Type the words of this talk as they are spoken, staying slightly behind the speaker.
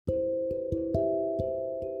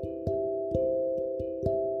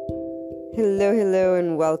Hello,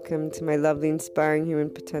 and welcome to my lovely, inspiring human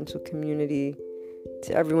potential community.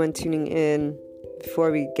 To everyone tuning in,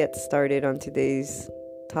 before we get started on today's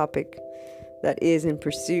topic, that is in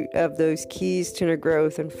pursuit of those keys to inner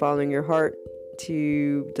growth and following your heart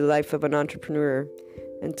to the life of an entrepreneur,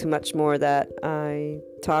 and to much more that I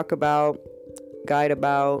talk about, guide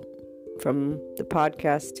about, from the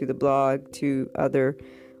podcast to the blog to other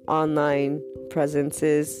online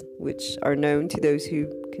presences which are known to those who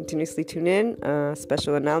continuously tune in.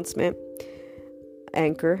 Special announcement: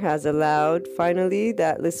 Anchor has allowed finally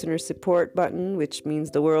that listener support button, which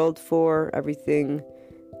means the world for everything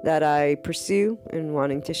that I pursue and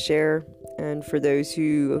wanting to share, and for those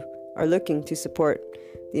who are looking to support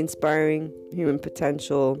the inspiring human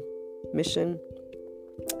potential mission,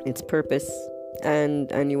 its purpose,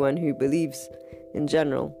 and anyone who believes in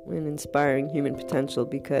general in inspiring human potential,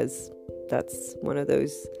 because that's one of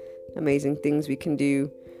those amazing things we can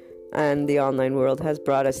do, and the online world has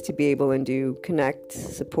brought us to be able and do connect,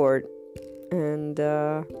 support, and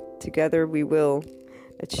together we will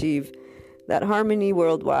achieve that harmony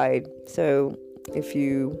worldwide. So if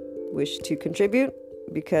you wish to contribute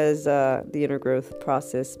because the inner growth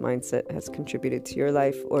process mindset has contributed to your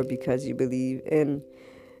life, or because you believe in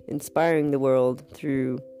inspiring the world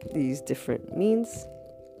through these different means,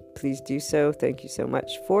 please do so. Thank you so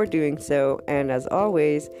much for doing so. And as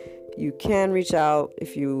always, you can reach out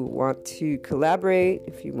if you want to collaborate,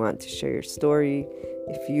 if you want to share your story,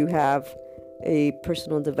 if you have a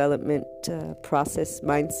personal development process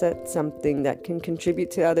mindset, something that can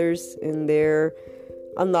contribute to others in their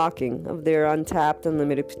unlocking of their untapped,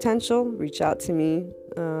 unlimited potential. Reach out to me.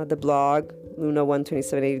 The blog,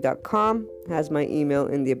 luna12780.com, has my email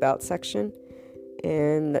in the About section.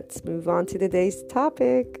 And let's move on to today's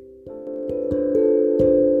topic.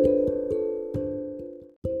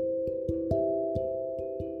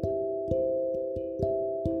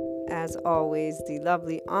 As always, the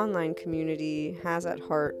lovely online community has at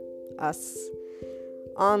heart us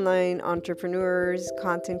online entrepreneurs,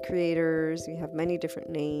 content creators. We have many different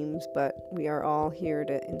names, but we are all here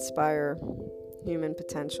to inspire human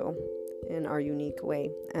potential in our unique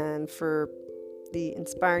way. And for the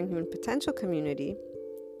Inspiring Human Potential community,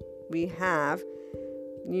 we have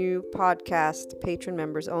new podcast patron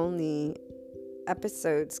members only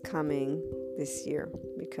episodes coming this year,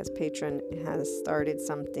 because Patreon has started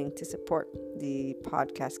something to support the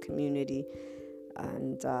podcast community,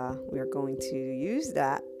 and we are going to use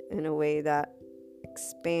that in a way that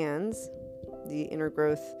expands the inner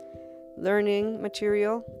growth learning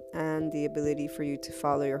material and the ability for you to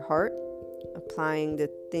follow your heart, applying the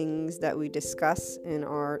things that we discuss in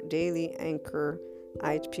our daily Anchor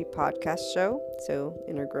IHP podcast show. So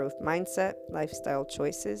inner growth mindset, lifestyle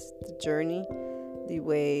choices, the journey, the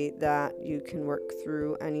way that you can work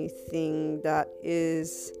through anything that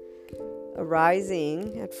is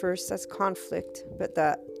arising at first as conflict, but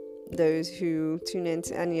that those who tune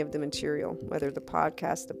into any of the material, whether the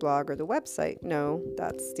podcast, the blog, or the website, know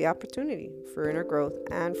that's the opportunity for inner growth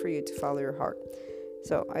and for you to follow your heart.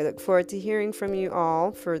 So I look forward to hearing from you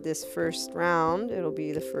all for this first round. It'll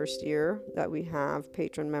be the first year that we have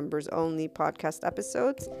patron members only podcast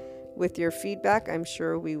episodes. With your feedback, I'm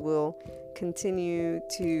sure we will continue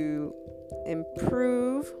to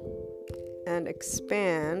improve and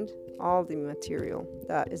expand all the material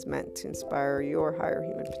that is meant to inspire your higher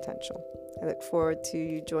human potential. I look forward to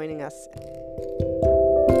you joining us.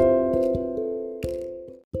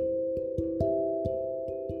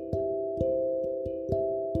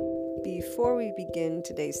 Before we begin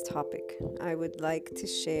today's topic, I would like to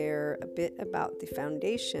share a bit about the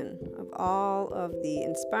foundation of all of the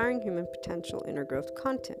Inspiring Human Potential inner growth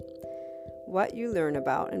content. What you learn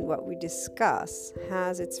about and what we discuss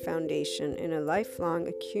has its foundation in a lifelong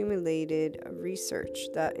accumulated research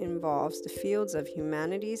that involves the fields of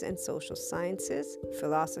humanities and social sciences,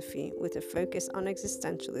 philosophy with a focus on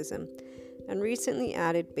existentialism, and recently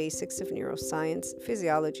added basics of neuroscience,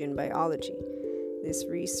 physiology, and biology. This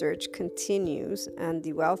research continues, and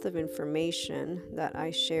the wealth of information that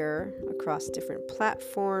I share across different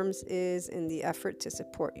platforms is in the effort to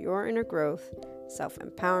support your inner growth,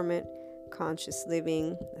 self-empowerment, conscious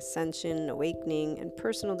living, ascension, awakening, and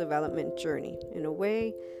personal development journey in a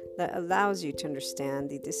way that allows you to understand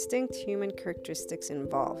the distinct human characteristics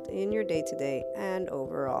involved in your day-to-day and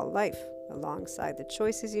overall life, alongside the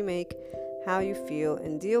choices you make, how you feel,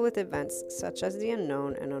 and deal with events such as the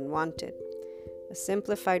unknown and unwanted. A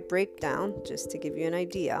simplified breakdown, just to give you an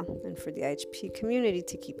idea, and for the IHP community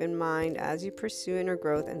to keep in mind as you pursue inner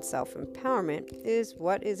growth and self-empowerment, is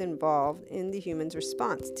what is involved in the human's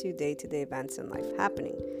response to day-to-day events and life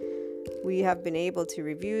happening. We have been able to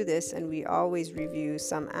review this, and we always review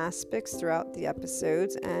some aspects throughout the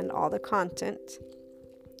episodes and all the content.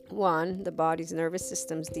 1, the body's nervous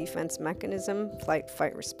system's defense mechanism, flight,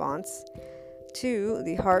 fight response. 2,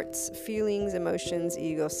 the heart's feelings, emotions,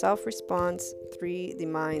 ego, self response. 3, the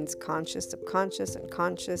mind's conscious, subconscious, and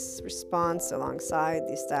conscious response alongside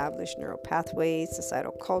the established neural pathways,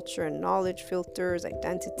 societal culture and knowledge filters,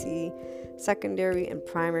 identity, secondary and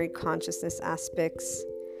primary consciousness aspects.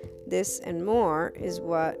 This and more is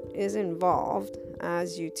what is involved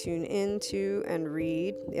as you tune into and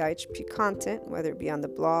read the IHP content, whether it be on the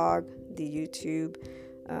blog, the YouTube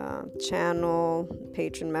channel,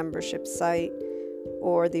 patron membership site,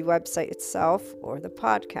 or the website itself, or the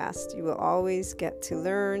podcast. You will always get to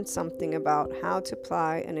learn something about how to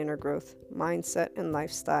apply an inner growth mindset and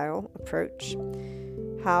lifestyle approach,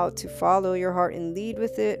 how to follow your heart and lead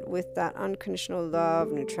with it with that unconditional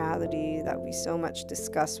love, neutrality that we so much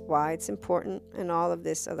discuss, why it's important. And all of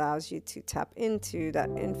this allows you to tap into that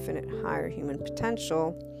infinite higher human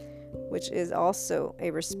potential, which is also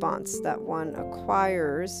a response that one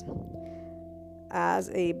acquires as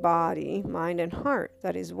a body, mind, and heart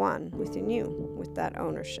that is one within you with that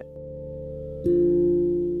ownership.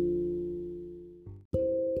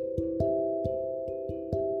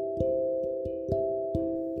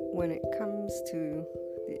 When it comes to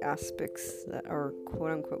the aspects that are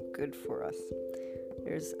quote-unquote good for us,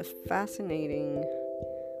 there's a fascinating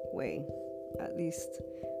way, at least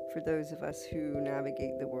for those of us who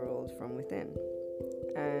navigate the world from within.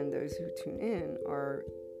 And those who tune in are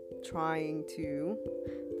trying to,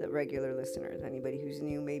 the regular listeners, anybody who's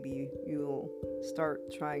new, maybe you'll start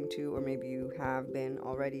trying to, or maybe you have been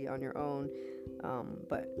already on your own,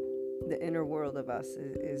 but the inner world of us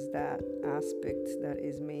is that aspect that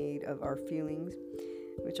is made of our feelings,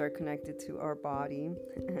 which are connected to our body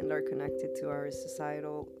and are connected to our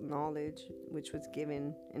societal knowledge, which was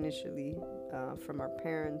given initially from our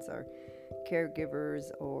parents, our caregivers,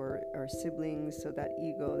 or our siblings. So that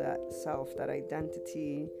ego, that self, that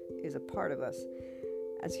identity is a part of us.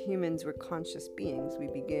 As humans, we're conscious beings. We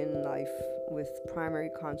begin life with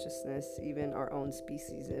primary consciousness, even our own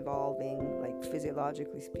species evolving, like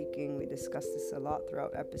physiologically speaking. We discuss this a lot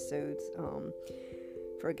throughout episodes,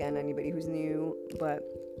 for again, anybody who's new. But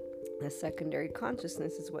the secondary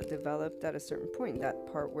consciousness is what developed at a certain point,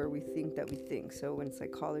 that part where we think that we think. So when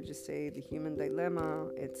psychologists say the human dilemma,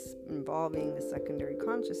 it's involving the secondary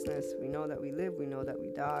consciousness. We know that we live, we know that we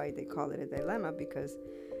die. They call it a dilemma because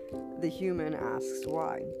the human asks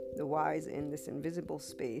why. The why is in this invisible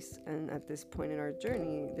space, and at this point in our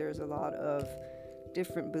journey, there's a lot of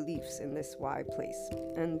different beliefs in this why place.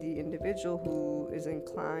 And the individual who is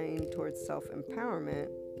inclined towards self-empowerment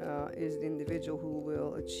is the individual who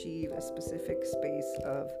will achieve a specific space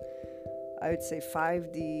of, I would say,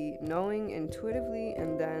 5D knowing intuitively,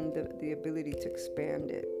 and then the ability to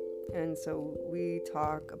expand it. And so we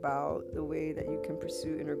talk about the way that you can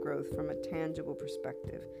pursue inner growth from a tangible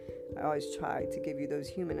perspective. I always try to give you those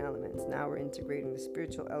human elements. Now we're integrating the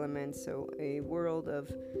spiritual elements, so a world of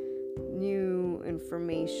new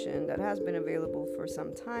information that has been available for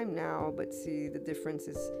some time now, but see, the difference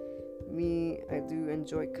is I do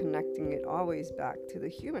enjoy connecting it always back to the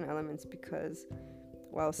human elements, because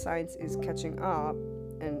while science is catching up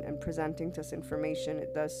and presenting to us information,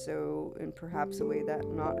 it does so in perhaps a way that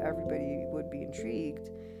not everybody would be intrigued,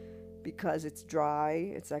 because it's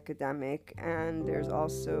dry, it's academic, and there's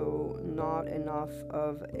also not enough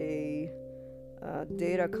of a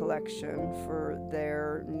data collection for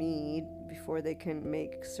their need before they can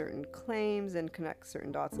make certain claims and connect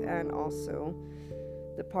certain dots. And also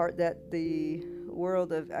the part that the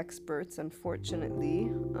world of experts,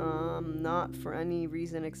 unfortunately, not for any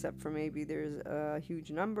reason except for maybe there's a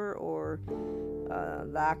huge number or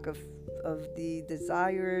lack of the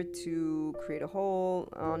desire to create a whole.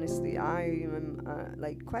 Honestly, I am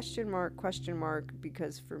like question mark,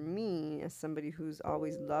 because for me, as somebody who's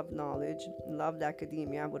always loved knowledge, loved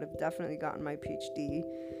academia, I would have definitely gotten my PhD,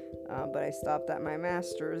 but I stopped at my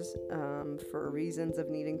master's for reasons of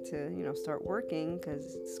needing to start working,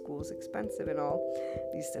 because school's expensive and all,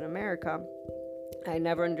 at least in America. I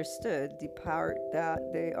never understood the part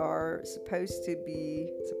that they are supposed to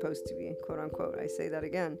be, quote unquote, I say that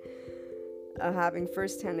again, having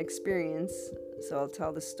firsthand experience. So I'll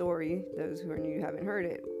tell the story. Those who are new haven't heard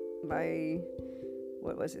it.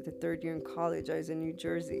 The third year in college, I was in New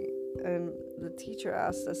Jersey, and the teacher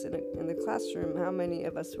asked us in the classroom how many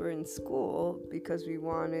of us were in school because we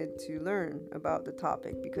wanted to learn about the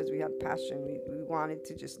topic, because we had passion. We wanted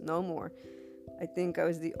to just know more. I think I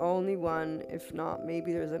was the only one, if not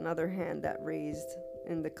maybe there's another hand that raised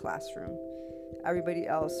in the classroom. Everybody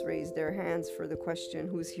else raised their hands for the question,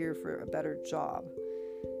 who's here for a better job?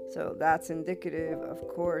 So that's indicative, of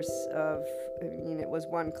course, it was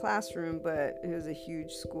one classroom, but it was a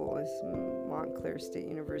huge school. It's Montclair State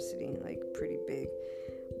University, like pretty big.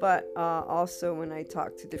 But also when I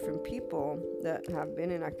talk to different people that have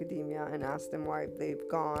been in academia and ask them why they've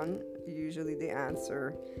gone, usually they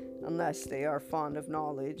answer, unless they are fond of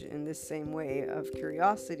knowledge in this same way of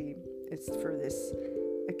curiosity, it's for this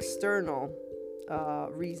external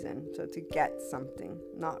reason, so to get something,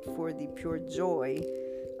 not for the pure joy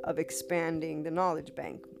of expanding the knowledge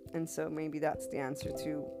bank. And so maybe that's the answer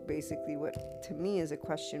to basically what to me is a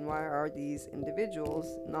question: why are these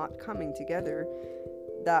individuals not coming together?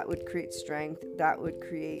 That would create strength, that would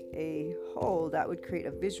create a whole, that would create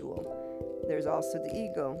a visual. There's also the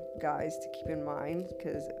ego, guys, to keep in mind,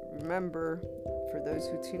 because remember, for those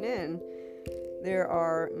who tune in, there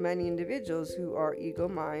are many individuals who are ego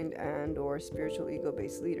mind and or spiritual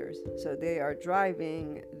ego-based leaders. So they are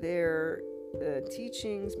driving their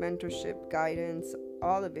teachings, mentorship, guidance,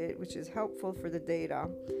 all of it, which is helpful for the data,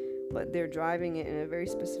 but they're driving it in a very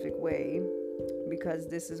specific way because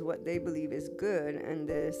this is what they believe is good, and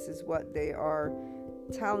this is what they are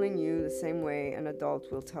telling you, the same way an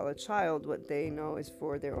adult will tell a child what they know is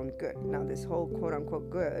for their own good. Now, this whole quote-unquote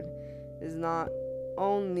good is not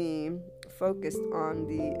only focused on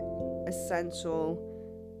the essential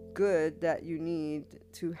good that you need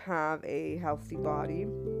to have a healthy body.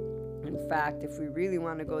 In fact, if we really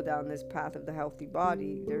want to go down this path of the healthy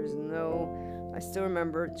body, I still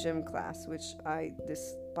remember gym class, which I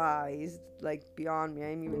despised, like beyond me.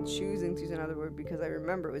 I'm even choosing to use another word because I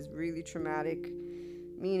remember it was really traumatic,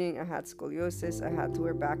 meaning I had scoliosis, I had to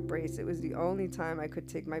wear back brace. It was the only time I could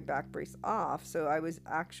take my back brace off. So I was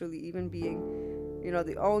actually even being,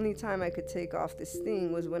 the only time I could take off this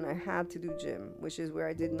thing was when I had to do gym, which is where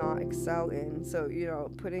I did not excel in. So,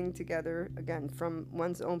 putting together, again, from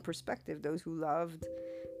one's own perspective, those who loved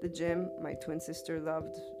the gym, my twin sister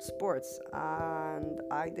loved sports, and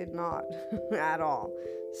I did not at all.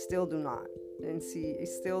 Still do not. And see,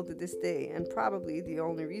 still to this day. And probably the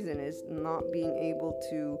only reason is not being able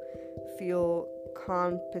to feel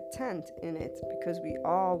competent in it, because we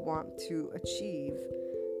all want to achieve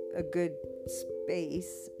a good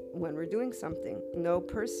space when we're doing something. No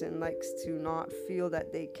person likes to not feel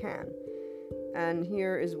that they can. And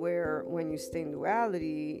here is where, when you stay in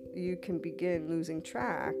duality, you can begin losing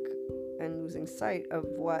track and losing sight of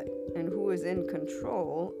what and who is in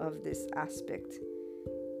control of this aspect.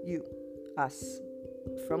 You, us,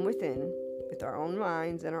 from within, with our own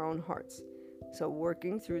minds and our own hearts. So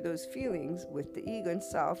working through those feelings with the ego and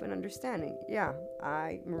self and understanding. Yeah,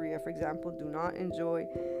 I, Maria, for example, do not enjoy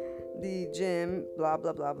the gym, blah,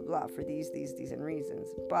 blah, blah, blah, blah, for these and reasons.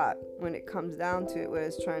 But when it comes down to it, what I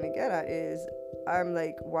was trying to get at is, I'm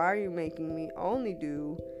like, why are you making me only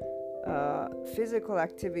do physical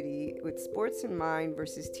activity with sports in mind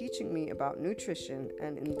versus teaching me about nutrition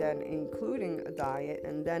and then including a diet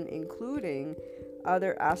and then including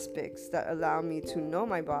other aspects that allow me to know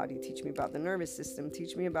my body, teach me about the nervous system,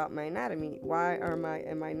 teach me about my anatomy? Why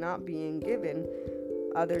am I not being given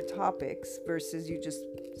other topics versus you just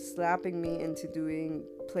slapping me into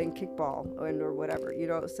playing kickball or whatever,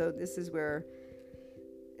 So this is where,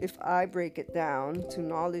 if I break it down to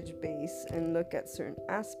knowledge base and look at certain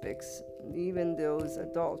aspects, even those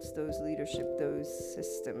adults, those leadership, those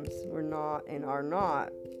systems are not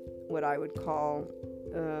what I would call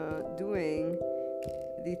doing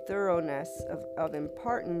the thoroughness of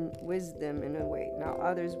imparting wisdom in a way. Now,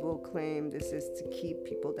 others will claim this is to keep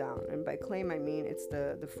people down. And by claim, I mean it's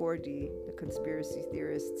the 4D, the conspiracy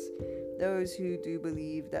theorists, those who do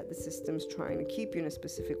believe that the system's trying to keep you in a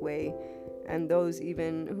specific way, and those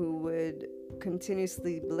even who would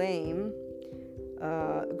continuously blame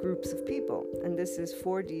groups of people. And this is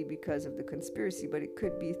 4D because of the conspiracy, but it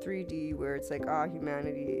could be 3D where it's like,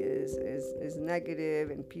 humanity is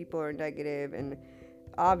negative and people are negative, and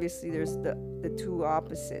obviously there's the two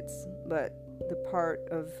opposites, but the part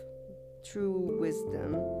of true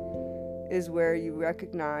wisdom is where you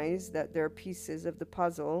recognize that there are pieces of the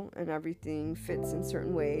puzzle and everything fits in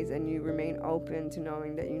certain ways, and you remain open to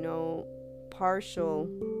knowing that you know partial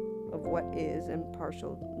of what is and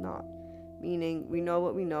partial not. Meaning we know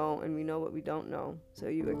what we know and we know what we don't know. So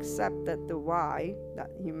you accept that the why that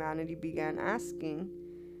humanity began asking,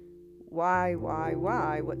 why,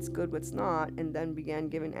 what's good, what's not, and then began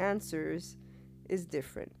giving answers, is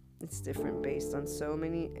different. It's different based on so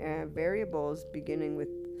many variables, beginning with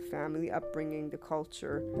family upbringing, the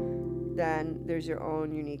culture. Then there's your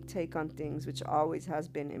own unique take on things, which always has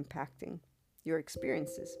been impacting. your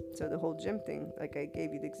experiences. So the whole gym thing, like I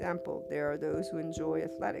gave you the example, there are those who enjoy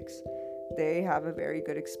athletics. They have a very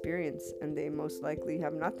good experience, and they most likely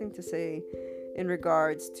have nothing to say in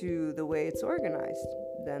regards to the way it's organized.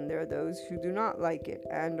 Then there are those who do not like it,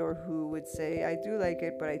 and or who would say, I do like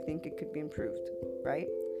it, but I think it could be improved, right?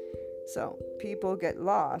 So people get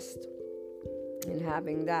lost in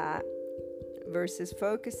having that versus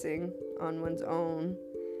focusing on one's own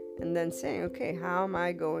and then saying, okay, how am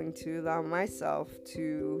I going to allow myself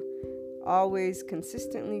to always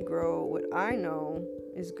consistently grow what I know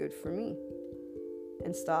is good for me,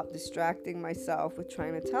 and stop distracting myself with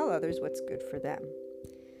trying to tell others what's good for them.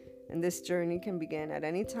 And this journey can begin at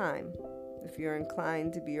any time. If you're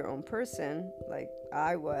inclined to be your own person, like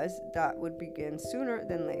I was, that would begin sooner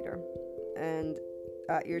than later. And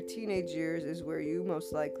at your teenage years is where you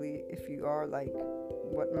most likely, if you are like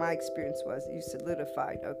what my experience was, you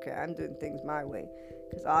solidified, okay, I'm doing things my way.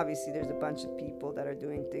 Because obviously there's a bunch of people that are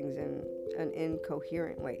doing things in an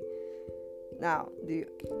incoherent way. Now, the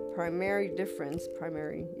primary difference,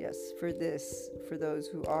 for those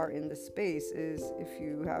who are in the space, is if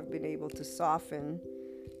you have been able to soften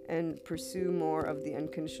and pursue more of the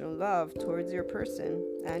unconditional love towards your person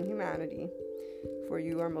and humanity. For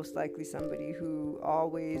you are most likely somebody who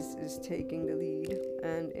always is taking the lead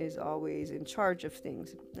and is always in charge of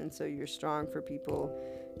things. And so you're strong for people,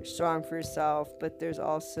 you're strong for yourself, but there's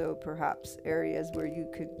also perhaps areas where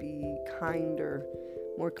you could be kinder,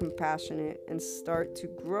 more compassionate, and start to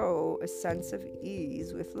grow a sense of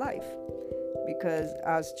ease with life. Because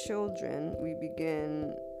as children, we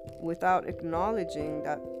begin without acknowledging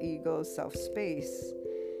that ego self-space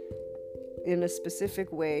in a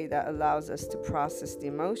specific way that allows us to process the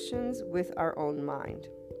emotions with our own mind.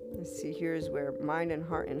 See, here's where mind and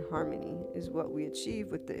heart in harmony is what we achieve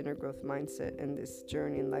with the inner growth mindset and this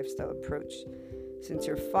journey and lifestyle approach. Since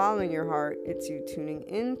you're following your heart, it's you tuning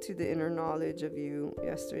into the inner knowledge of you.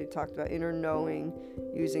 Yesterday we talked about inner knowing,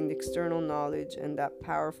 using the external knowledge and that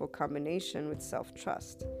powerful combination with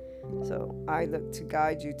self-trust. So I look to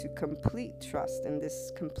guide you to complete trust, and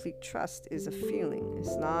this complete trust is a feeling.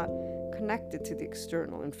 It's not connected to the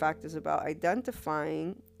external. In fact, it's about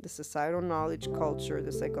identifying the societal knowledge, culture,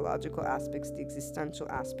 the psychological aspects, the existential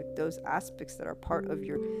aspect, those aspects that are part of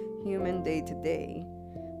your human day-to-day.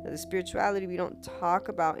 Now, the spirituality we don't talk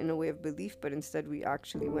about in a way of belief, but instead we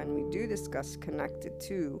actually, when we do discuss, connected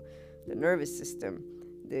to the nervous system,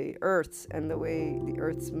 the earth's and the way the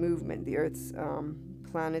earth's movement, the earth's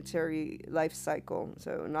planetary life cycle.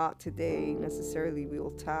 So not today necessarily we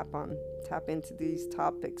will tap into these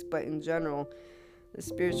topics, but in general, the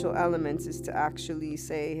spiritual elements is to actually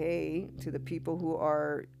say, hey, to the people who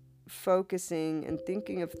are focusing and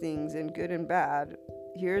thinking of things in good and bad,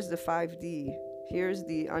 here's the 5D. Here's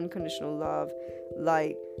the unconditional love,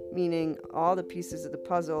 light, meaning all the pieces of the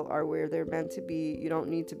puzzle are where they're meant to be. You don't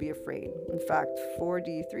need to be afraid. In fact,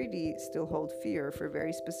 4D, 3D still hold fear for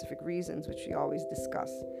very specific reasons, which we always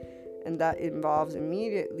discuss. And that involves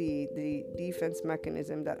immediately the defense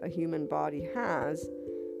mechanism that a human body has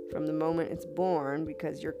from the moment it's born,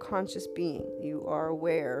 because you're conscious being. You are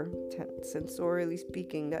aware, sensorially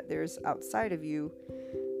speaking, that there's outside of you.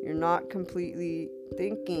 You're not completely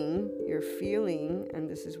thinking, you're feeling, and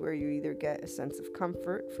this is where you either get a sense of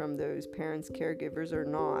comfort from those parents, caregivers, or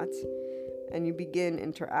not, and you begin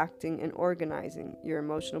interacting and organizing. Your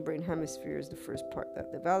emotional brain hemisphere is the first part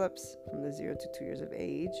that develops from the 0 to 2 years of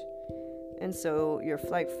age, and so your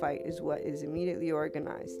flight fight is what is immediately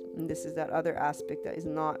organized. And this is that other aspect that is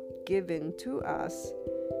not given to us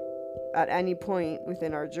at any point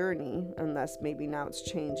within our journey, unless maybe now it's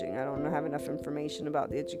changing. I don't have enough information about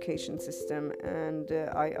the education system, and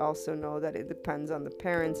I also know that it depends on the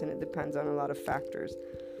parents and it depends on a lot of factors.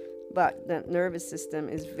 But the nervous system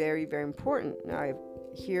is very, very important. Now I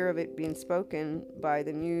hear of it being spoken by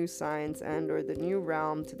the new science and or the new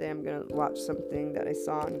realm. Today I'm going to watch something that I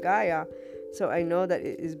saw on Gaia. So I know that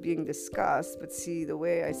it is being discussed, but see, the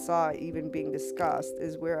way I saw it even being discussed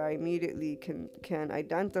is where I immediately can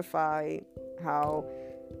identify how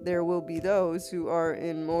there will be those who are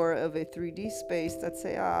in more of a 3D space that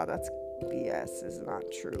say, that's BS, is not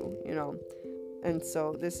true, And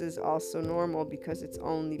so this is also normal because it's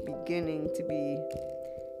only beginning to be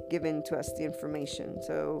given to us, the information.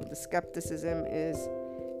 So the skepticism is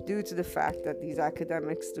due to the fact that these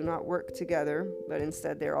academics do not work together, but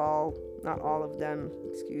instead they're not all of them,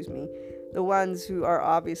 the ones who are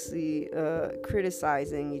obviously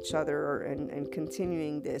criticizing each other and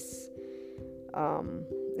continuing this,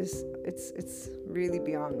 it's really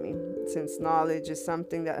beyond me, since knowledge is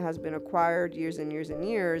something that has been acquired years and years and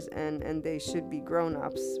years, and they should be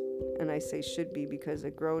grown-ups. And I say should be because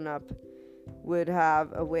a grown-up would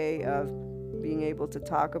have a way of being able to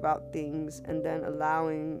talk about things and then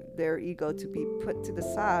allowing their ego to be put to the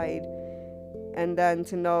side, and then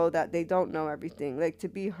to know that they don't know everything. Like, to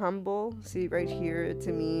be humble, see, right here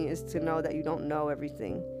to me is to know that you don't know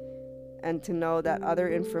everything, and to know that other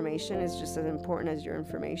information is just as important as your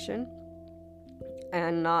information,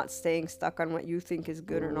 and not staying stuck on what you think is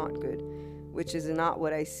good or not good, which is not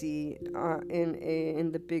what I see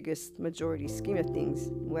in the biggest majority scheme of things,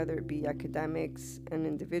 whether it be academics and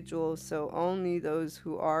individuals. So only those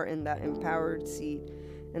who are in that empowered seat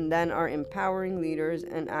and then are empowering leaders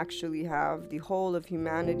and actually have the whole of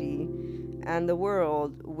humanity and the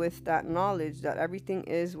world with that knowledge that everything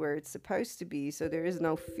is where it's supposed to be. So there is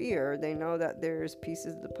no fear. They know that there's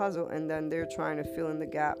pieces of the puzzle, and then they're trying to fill in the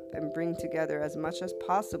gap and bring together as much as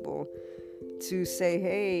possible to say,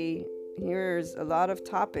 hey, here's a lot of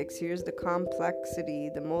topics. Here's the complexity,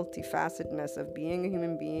 the multifacetedness of being a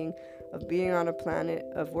human being, of being on a planet,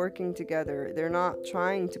 of working together. They're not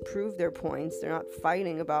trying to prove their points. They're not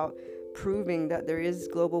fighting about proving that there is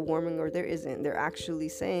global warming or there isn't. They're actually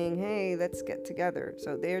saying, hey, let's get together.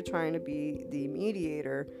 So they're trying to be the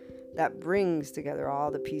mediator that brings together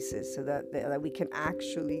all the pieces so that we can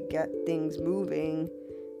actually get things moving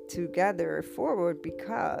together forward,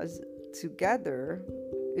 because together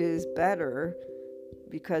is better,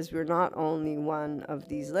 because we're not only one of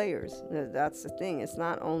these layers. That's the thing. It's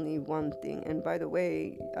not only one thing. And by the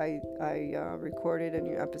way, I recorded a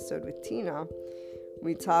new episode with Tina.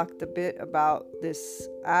 We talked a bit about this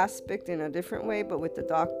aspect in a different way, but with the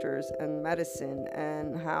doctors and medicine,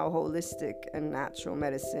 and how holistic and natural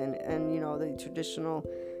medicine and, the traditional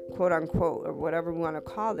quote unquote, or whatever we want to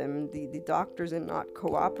call them, the doctors are not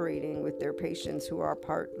cooperating with their patients who are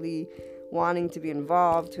partly wanting to be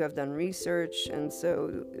involved, who have done research. And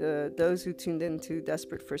so those who tuned into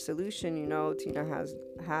Desperate for Solution, Tina has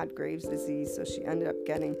had Graves' disease, so she ended up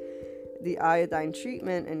getting the iodine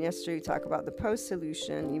treatment. And yesterday we talked about the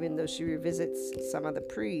post-solution, even though she revisits some of the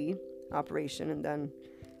pre-operation and then,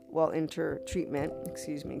 inter-treatment,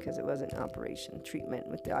 because it wasn't operation, treatment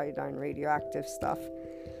with the iodine radioactive stuff.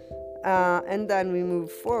 And then we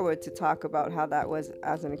move forward to talk about how that was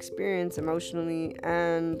as an experience emotionally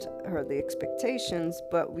and the expectations,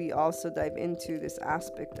 but we also dive into this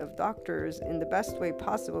aspect of doctors in the best way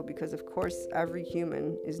possible, because of course every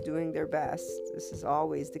human is doing their best. This is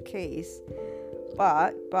always the case,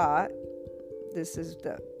 but this is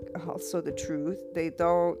also the truth. They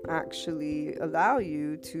don't actually allow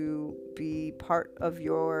you to be part of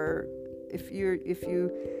if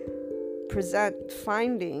you present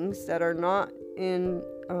findings that are not in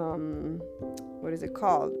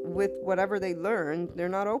with whatever they learned, they're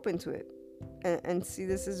not open to it. And see,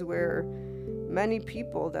 this is where many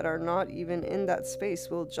people that are not even in that space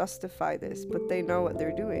will justify this, but they know what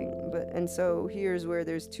they're doing. And so here's where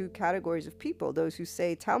there's two categories of people: those who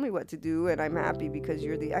say, tell me what to do and I'm happy because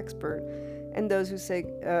you're the expert, and those who say,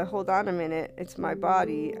 hold on a minute, it's my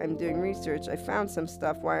body, I'm doing research, I found some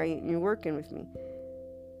stuff, why aren't you working with me?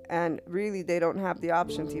 And really, they don't have the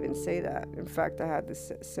option to even say that. In fact, I had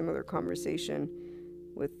this similar conversation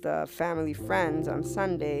with family friends on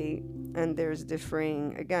Sunday, and there's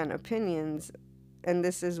differing, again, opinions. And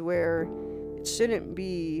this is where it shouldn't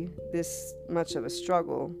be this much of a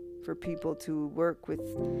struggle for people to work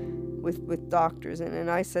with doctors.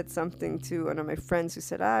 And I said something to one of my friends who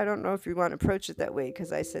said, I don't know if you want to approach it that way,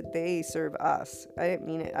 because I said they serve us. I didn't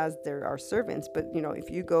mean it as they're our servants, but if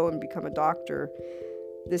you go and become a doctor,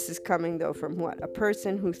 this is coming, though, from what? A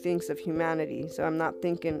person who thinks of humanity. So I'm not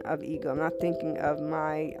thinking of ego. I'm not thinking of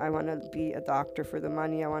I want to be a doctor for the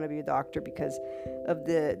money. I want to be a doctor because of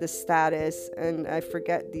the status. And I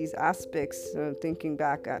forget these aspects. Thinking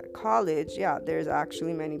back at college, there's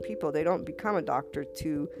actually many people. They don't become a doctor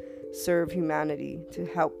to serve humanity, to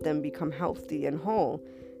help them become healthy and whole.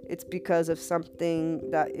 It's because of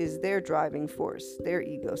something that is their driving force, their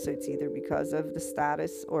ego. So it's either because of the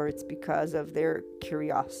status, or it's because of their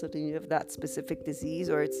curiosity of that specific disease,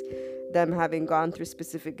 or it's them having gone through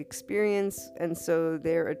specific experience. And so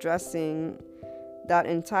they're addressing that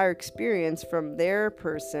entire experience from their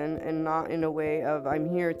person, and not in a way of, I'm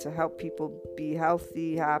here to help people be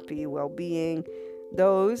healthy, happy, well-being.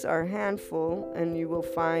 Those are a handful, and you will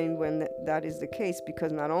find when that is the case,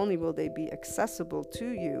 because not only will they be accessible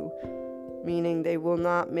to you, meaning they will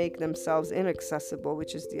not make themselves inaccessible,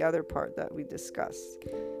 which is the other part that we discussed.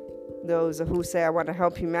 Those who say, I want to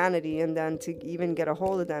help humanity, and then to even get a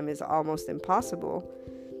hold of them is almost impossible.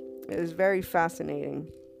 It is very fascinating.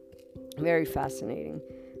 Very fascinating.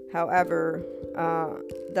 However,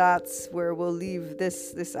 that's where we'll leave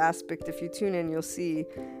this aspect. If you tune in, you'll see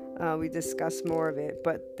we discuss more of it.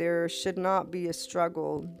 But there should not be a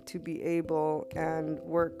struggle to be able and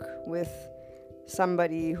work with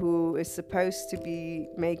somebody who is supposed to be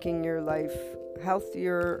making your life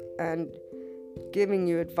healthier and giving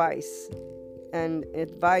you advice, and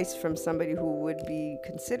advice from somebody who would be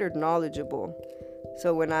considered knowledgeable.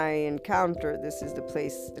 So when I encounter, this is the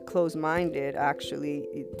place, the closed-minded,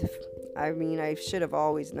 actually, I should have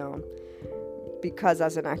always known, because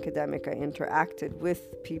as an academic I interacted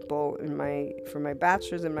with people for my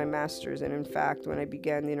bachelor's and my master's. And in fact, when I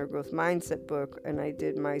began the Inner Growth Mindset book and I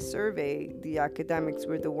did my survey, the academics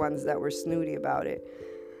were the ones that were snooty about it.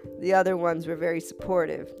 The other ones were very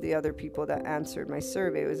supportive. The other people that answered my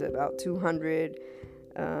survey, was about 200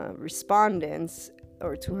 respondents,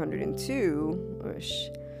 or 202-ish.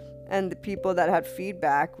 And the people that had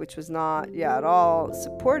feedback, which was not at all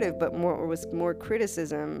supportive, but was more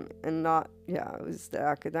criticism, and it was the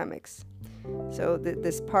academics. So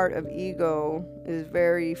this part of ego is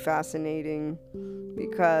very fascinating,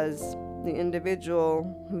 because the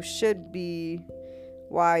individual who should be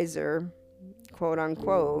wiser, quote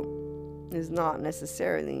unquote, is not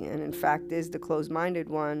necessarily, and in fact is the closed-minded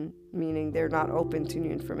one, meaning they're not open to new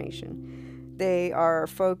information. They are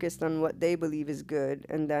focused on what they believe is good,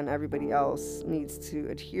 and then everybody else needs to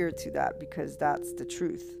adhere to that, because that's the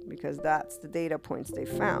truth, because that's the data points they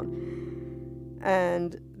found.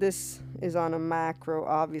 And this is on a macro.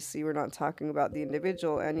 Obviously, we're not talking about the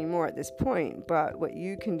individual anymore at this point, but what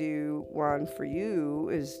you can do, one, for you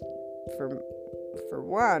is, for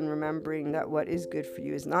one, remembering that what is good for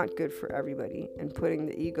you is not good for everybody, and putting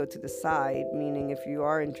the ego to the side, meaning if you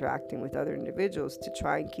are interacting with other individuals, to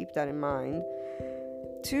try and keep that in mind.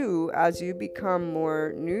 Two, as you become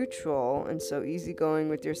more neutral, and so easygoing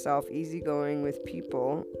with yourself, easygoing with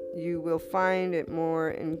people, you will find it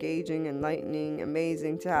more engaging, enlightening,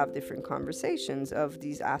 amazing to have different conversations of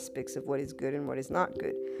these aspects of what is good and what is not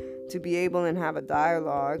good. To be able and have a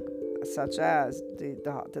dialogue, such as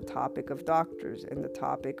the topic of doctors, and the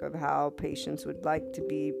topic of how patients would like to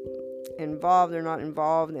be involved or not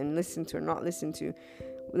involved, and listened to or not listened to.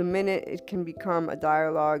 The minute it can become a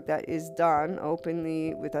dialogue that is done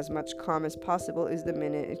openly with as much calm as possible is the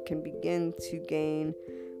minute it can begin to gain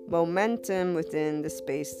momentum within the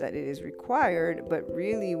space that it is required, but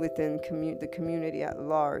really within the community at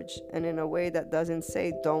large, and in a way that doesn't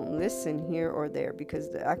say don't listen here or there, because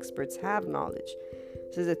the experts have knowledge.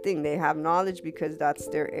 This is the thing, they have knowledge because that's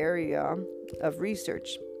their area of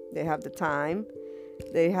research. They have the time,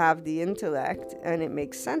 they have the intellect, and it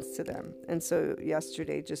makes sense to them. And so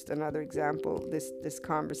yesterday, just another example, this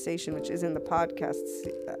conversation, which is in the podcast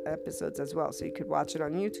episodes as well, so you could watch it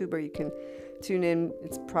on YouTube or you can tune in.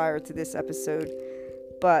 It's prior to this episode,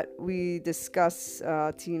 but we discuss,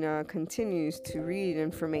 Tina continues to read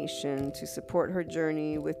information to support her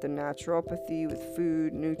journey with the naturopathy, with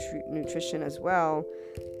food, nutrition as well.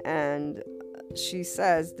 And she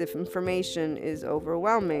says the information is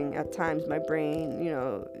overwhelming. At times my brain,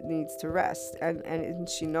 needs to rest. And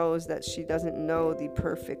she knows that she doesn't know the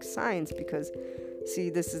perfect science, because,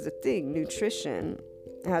 see, this is the thing. Nutrition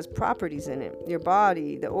has properties in it. Your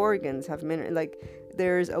body, the organs have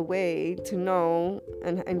there's a way to know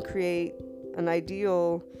and create an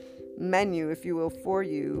ideal menu, if you will, for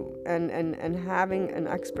you. And having an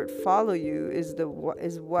expert follow you is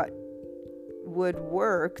what would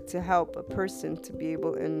work to help a person to be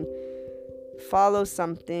able and follow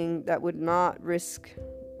something that would not risk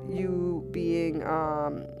you being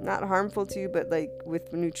not harmful to you. But like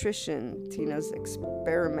with nutrition, Tina's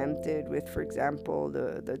experimented with, for example,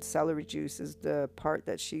 the celery juice is the part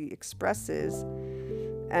that she expresses,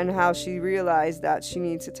 and how she realized that she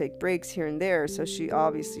needs to take breaks here and there, so she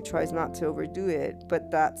obviously tries not to overdo it. But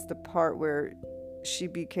that's the part where she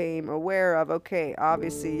became aware of, okay,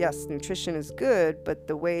 obviously, yes, nutrition is good, but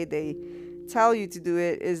the way they tell you to do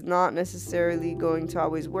it is not necessarily going to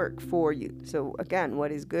always work for you. So again,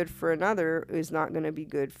 what is good for another is not going to be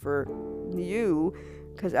good for you,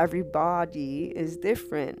 because every body is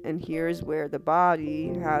different. And here's where the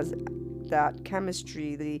body has that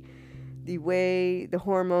chemistry, the way, the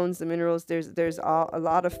hormones, the minerals, there's a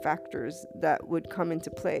lot of factors that would come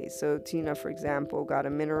into play. So Tina, for example, got a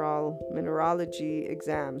mineralogy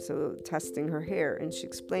exam, so testing her hair, and she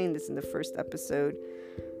explained this in the first episode,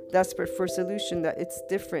 Desperate for Solution, that it's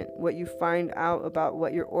different. What you find out about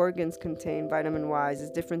what your organs contain vitamin-wise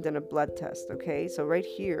is different than a blood test, okay? So right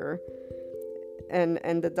here,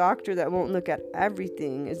 and the doctor that won't look at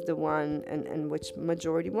everything is the one, and which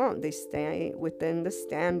majority won't. They stay within the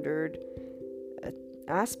standard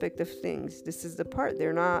aspect of things. This is the part.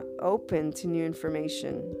 They're not open to new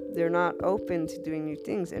information. They're not open to doing new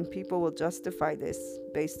things. And people will justify this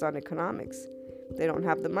based on economics. They don't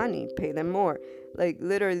have the money, pay them more. Like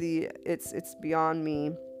literally, it's beyond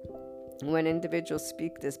me when individuals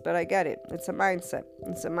speak this, but I get it. It's a mindset.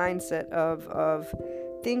 It's a mindset of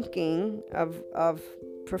thinking, of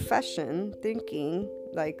profession, thinking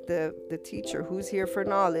like the teacher, who's here for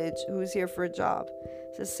knowledge, who's here for a job.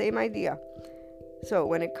 It's the same idea. So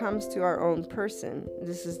when it comes to our own person,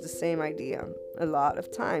 this is the same idea. A lot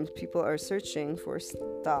of times people are searching for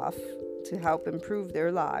stuff to help improve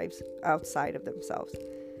their lives outside of themselves.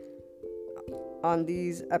 On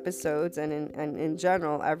these episodes and in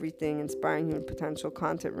general, everything Inspiring Human Potential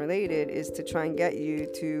content related is to try and get you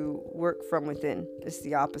to work from within. It's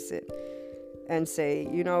the opposite. And say,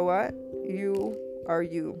 you know what? You are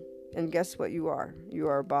you. And guess what you are? You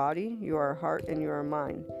are a body, you are a heart, and you are a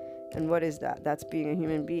mind. And what is that? That's being a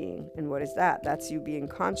human being. And what is that? That's you being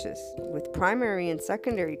conscious with primary and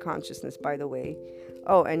secondary consciousness, by the way.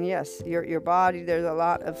 Oh, and yes, your body, there's a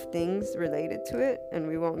lot of things related to it, and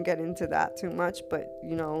we won't get into that too much, but,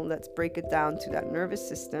 let's break it down to that nervous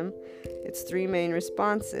system. It's 3 main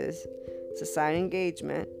responses. Society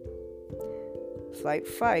engagement, flight,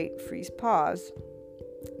 fight, freeze, pause.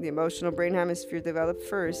 The emotional brain hemisphere develops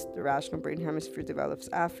first, the rational brain hemisphere develops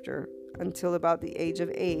after. Until about the age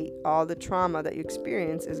of 8, all the trauma that you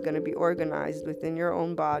experience is going to be organized within your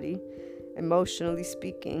own body, emotionally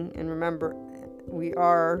speaking. And remember, we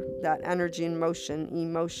are that energy in motion,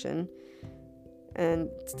 emotion. And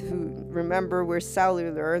to remember, we're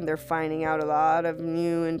cellular, and they're finding out a lot of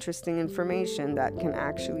new, interesting information that can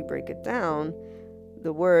actually break it down.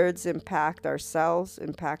 The words impact our cells,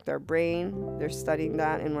 impact our brain. They're studying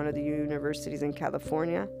that in one of the universities in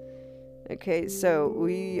California. Okay, so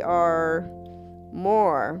we are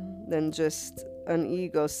more than just an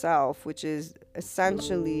ego self, which is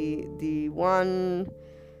essentially the one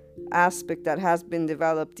aspect that has been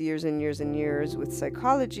developed years and years and years with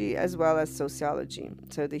psychology as well as sociology.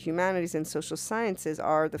 So the humanities and social sciences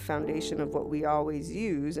are the foundation of what we always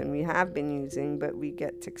use and we have been using, but we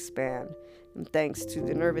get to expand. And thanks to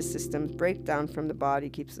the nervous system's breakdown from the body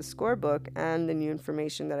keeps the scorebook and the new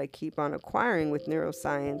information that I keep on acquiring with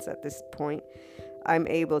neuroscience at this point, I'm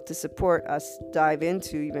able to support us dive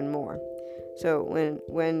into even more. So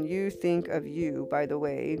when you think of you, by the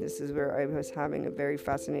way, this is where I was having a very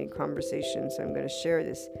fascinating conversation, so I'm going to share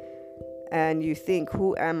this. And you think,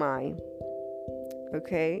 who am I?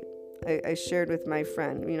 Okay, I shared with my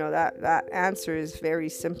friend, that answer is very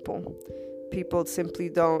simple. People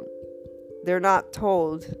simply they're not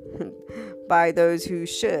told by those who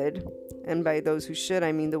should. And by those who should,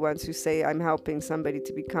 I mean the ones who say, I'm helping somebody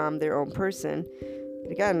to become their own person.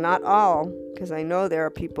 Again, not all, because I know there are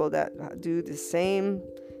people that do the same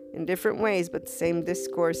in different ways, but the same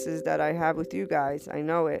discourses that I have with you guys. I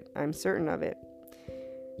know it. I'm certain of it.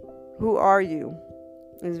 Who are you?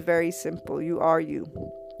 It's very simple. You are you.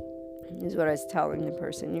 Is what I was telling the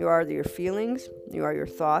person. You are your feelings. You are your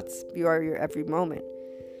thoughts. You are your every moment.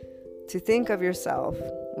 To think of yourself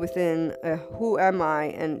within who am I,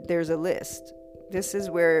 and there's a list. This is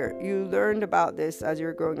where you learned about this as you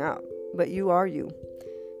were growing up, but you are you.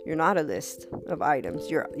 You're not a list of items.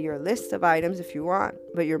 You're a list of items if you want,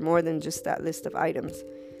 but you're more than just that list of items.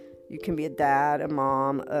 You can be a dad, a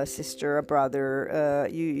mom, a sister, a brother.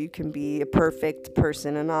 You can be a perfect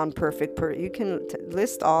person, a non-perfect person. You can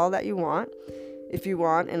list all that you want if you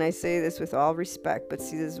want, and I say this with all respect, but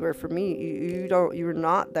see, this is where for me, you're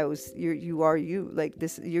not those. You are you. Like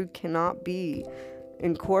this, you cannot be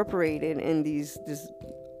incorporated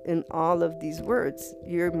in all of these words.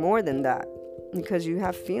 You're more than that. Because you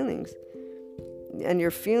have feelings, and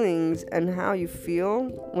your feelings and how you feel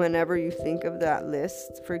whenever you think of that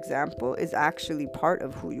list, for example, is actually part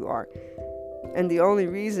of who you are. And the only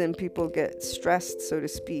reason people get stressed, so to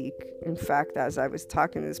speak, in fact, as I was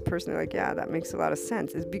talking to this person, they're like, yeah, that makes a lot of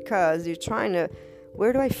sense, is because you're trying to,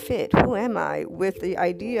 where do I fit? Who am I? With the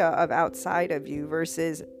idea of outside of you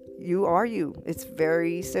versus you are you. It's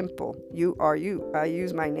very simple. You are you. I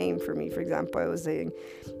use my name for me, for example, I was saying.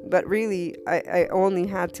 But really, I only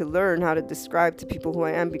had to learn how to describe to people who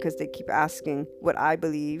I am because they keep asking what I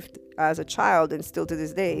believed as a child and still to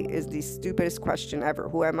this day is the stupidest question ever.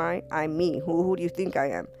 Who am I? I'm me. Who do you think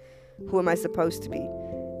I am? Who am I supposed to be?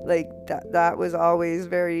 Like that was always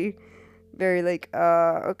very, very like,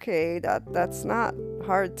 okay, that's not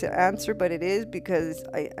hard to answer, but it is because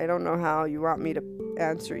I don't know how you want me to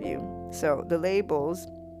answer you. So the labels,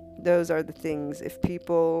 those are the things. If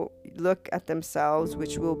people look at themselves,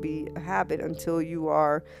 which will be a habit until you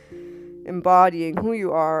are embodying who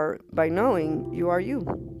you are by knowing you are you.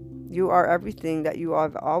 You are everything that you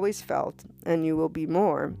have always felt, and you will be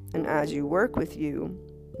more. And as you work with you,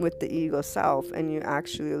 with the ego self, and you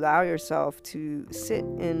actually allow yourself to sit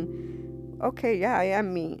in, okay, yeah, I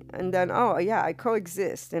am me. And then, oh, yeah, I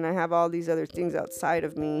coexist, and I have all these other things outside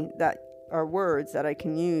of me that are words that I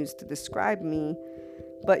can use to describe me,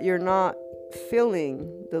 but you're not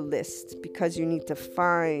filling the list because you need to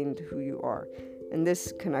find who you are. And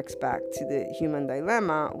this connects back to the human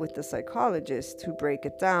dilemma with the psychologists who break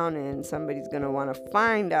it down, and somebody's going to want to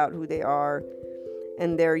find out who they are.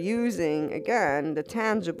 And they're using, again, the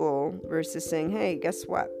tangible versus saying, hey, guess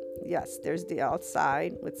what? Yes, there's the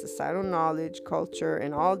outside with societal knowledge, culture,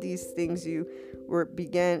 and all these things you were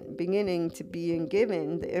beginning to being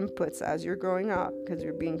given the inputs as you're growing up, because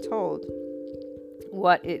you're being told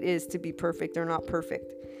what it is to be perfect or not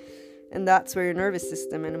perfect. And that's where your nervous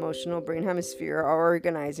system and emotional brain hemisphere are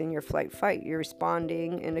organizing your flight fight. You're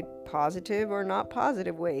responding in a positive or not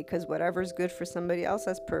positive way, because whatever's good for somebody else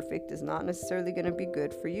as perfect is not necessarily going to be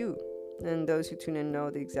good for you. And those who tune in know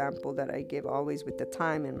the example that I give always with the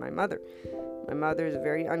time and my mother. My mother is a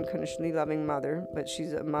very unconditionally loving mother, but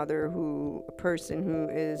she's a person who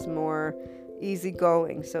is more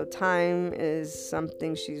easygoing. So time is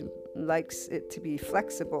something she likes it to be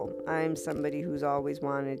flexible. I'm somebody who's always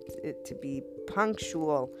wanted it to be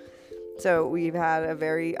punctual. So we've had a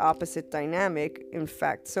very opposite dynamic. In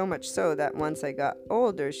fact, so much so that once I got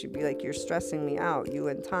older, she'd be like, you're stressing me out, you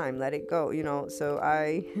and time, let it go, So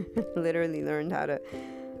I literally learned how to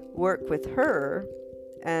work with her.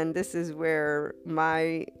 And this is where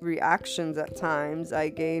my reactions at times, I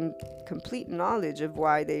gained complete knowledge of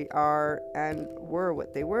why they are and were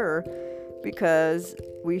what they were, because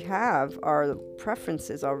we have our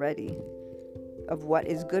preferences already of what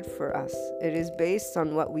is good for us. It is based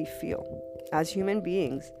on what we feel as human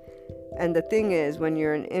beings. And the thing is, when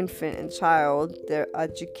you're an infant and child, they're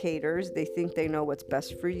educators. They think they know what's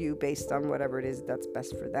best for you based on whatever it is that's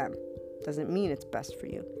best for them. Doesn't mean it's best for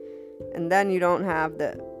you. And then you don't have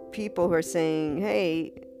the people who are saying,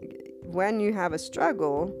 hey, when you have a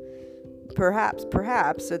struggle,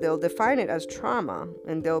 perhaps, so they'll define it as trauma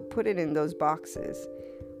and they'll put it in those boxes.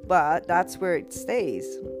 But that's where it stays.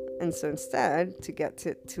 And so instead, to get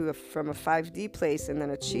from a 5D place and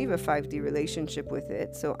then achieve a 5D relationship with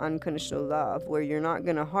it, so unconditional love, where you're not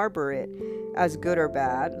going to harbor it as good or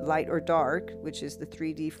bad, light or dark, which is the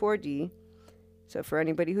 3D, 4D. So for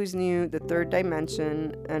anybody who's new, the third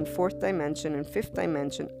dimension and fourth dimension and fifth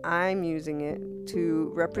dimension, I'm using it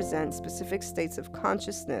to represent specific states of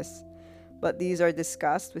consciousness. But these are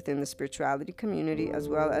discussed within the spirituality community as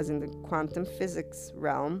well as in the quantum physics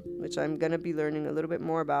realm, which I'm going to be learning a little bit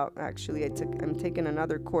more about. Actually, I'm taking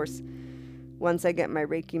another course. Once I get my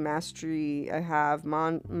Reiki mastery, I have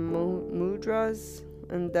mudras,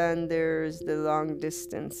 and then there's the long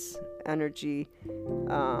distance energy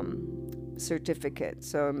certificate.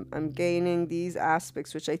 So I'm gaining these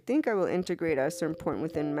aspects, which I think I will integrate at a certain point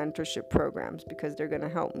within mentorship programs, because they're going to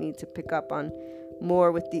help me to pick up on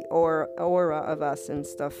more with the aura of us and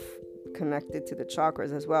stuff connected to the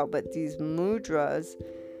chakras as well. But these mudras,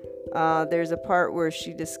 there's a part where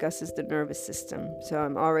she discusses the nervous system. So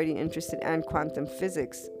I'm already interested in quantum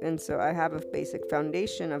physics. And so I have a basic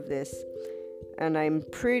foundation of this. And I'm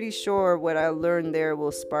pretty sure what I learned there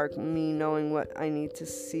will spark me knowing what I need to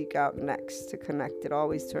seek out next to connect it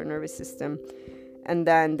always to our nervous system. And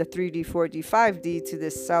then the 3D, 4D, 5D to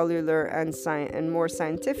this cellular and more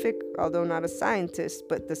scientific, although not a scientist,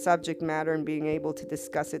 but the subject matter and being able to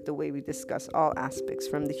discuss it the way we discuss all aspects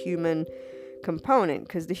from the human component.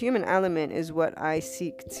 Because the human element is what I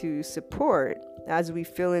seek to support as we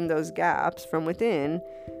fill in those gaps from within,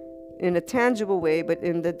 in a tangible way, but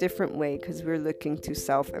in the different way, because we're looking to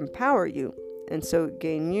self-empower you. And so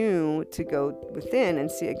gain you to go within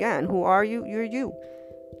and see again, who are you? You're you.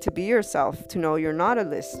 To be yourself, to know you're not a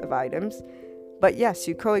list of items, but yes,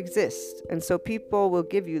 you coexist. And so people will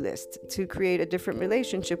give you lists to create a different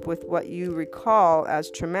relationship with what you recall as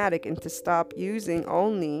traumatic, and to stop using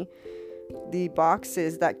only the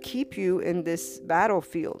boxes that keep you in this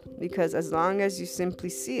battlefield. Because as long as you simply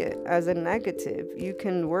see it as a negative, you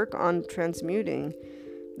can work on transmuting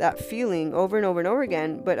that feeling over and over and over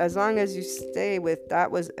again. But as long as you stay with that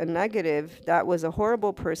was a negative, that was a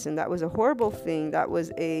horrible person, that was a horrible thing,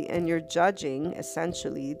 and you're judging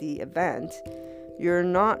essentially the event, you're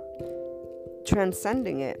not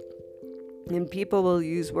transcending it. And people will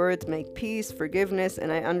use words, make peace, forgiveness,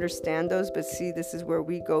 and I understand those, but see, this is where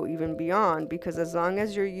we go even beyond, because as long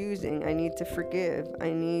as you're using, I need to forgive, I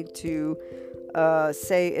need to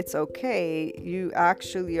say it's okay, you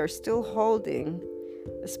actually are still holding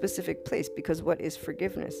a specific place, because what is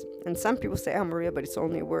forgiveness? And some people say, oh, Maria, but it's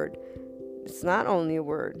only a word. It's not only a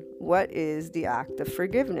word. What is the act of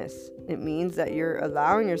forgiveness? It means that you're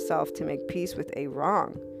allowing yourself to make peace with a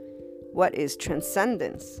wrong. What is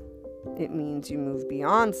transcendence? It means you move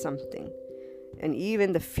beyond something. And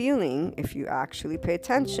even the feeling, if you actually pay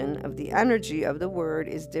attention, of the energy of the word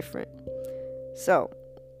is different. So,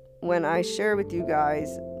 when I share with you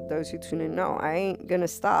guys, those who tune in know, I ain't gonna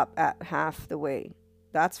stop at half the way.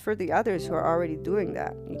 That's for the others who are already doing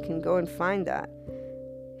that. You can go and find that.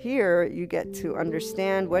 Here, you get to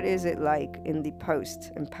understand what is it like in the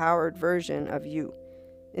post-empowered version of you.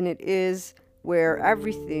 And it is where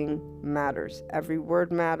everything matters. Every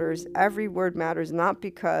word matters. Every word matters not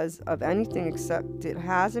because of anything except it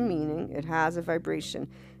has a meaning, it has a vibration,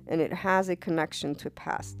 and it has a connection to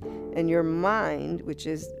past. And your mind, which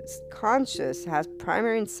is conscious, has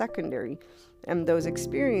primary and secondary. And those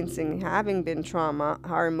experiencing having been trauma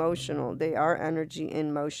are emotional. They are energy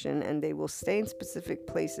in motion, and they will stay in specific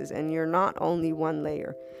places. And you're not only one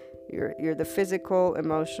layer. You're the physical,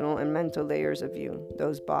 emotional, and mental layers of you.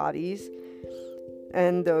 Those bodies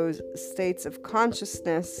and those states of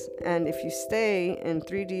consciousness. And if you stay in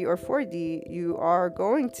 3D or 4D, you are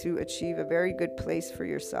going to achieve a very good place for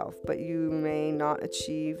yourself, but you may not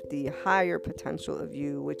achieve the higher potential of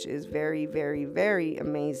you, which is very, very, very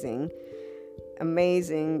amazing.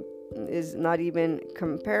 Amazing is not even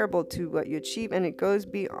comparable to what you achieve, and it goes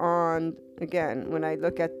beyond. Again, when I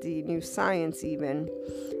look at the new science, even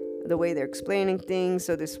the way they're explaining things.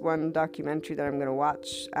 So this one documentary that I'm going to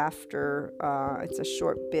watch after, it's a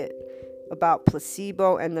short bit about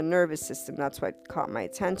placebo and the nervous system. That's what caught my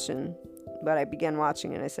attention. But I began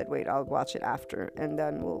watching it and I said, wait, I'll watch it after, and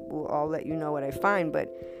then I'll let you know what I find.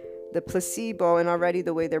 But the placebo, and already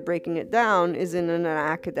the way they're breaking it down, is in an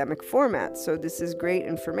academic format. So this is great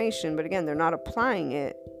information, but again, they're not applying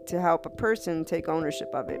it to help a person take ownership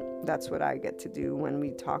of it. That's what I get to do when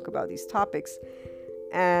we talk about these topics.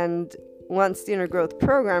 And once the Inner Growth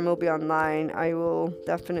program will be online, I will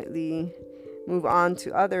definitely move on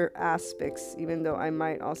to other aspects, even though I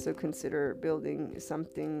might also consider building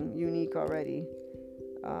something unique already,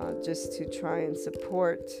 just to try and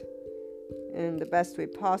support in the best way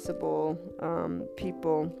possible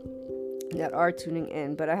people that are tuning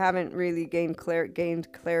in. But I haven't really gained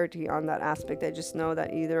clarity on that aspect. I just know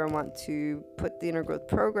that either I want to put the Inner Growth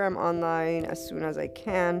program online as soon as I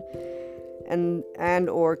can, and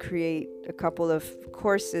or create a couple of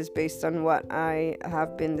courses based on what I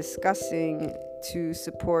have been discussing to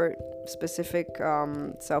support specific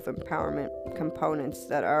self-empowerment components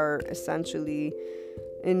that are essentially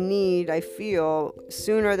in need, I feel,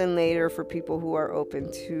 sooner than later, for people who are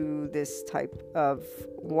open to this type of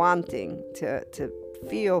wanting to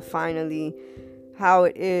feel finally how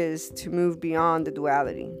it is to move beyond the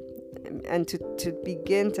duality, and to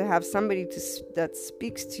begin to have somebody that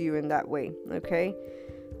speaks to you in that way, okay?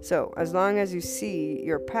 So as long as you see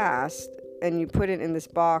your past and you put it in this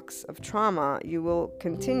box of trauma, you will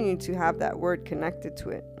continue to have that word connected to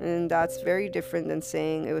it. And that's very different than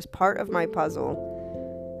saying it was part of my puzzle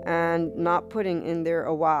and not putting in there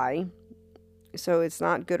a why. So it's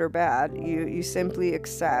not good or bad. You simply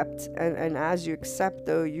accept, and as you accept,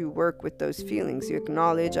 though, you work with those feelings. You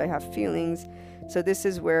acknowledge, I have feelings. So this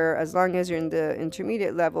is where, as long as you're in the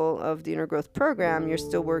intermediate level of the Inner Growth program, you're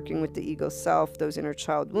still working with the ego self, those inner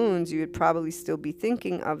child wounds. You would probably still be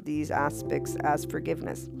thinking of these aspects as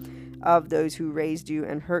forgiveness of those who raised you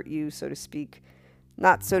and hurt you, so to speak.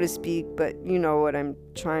 Not so to speak, but you know what I'm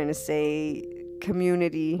trying to say.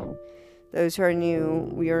 Community, those who are new,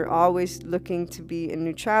 we are always looking to be in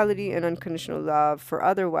neutrality and unconditional love, for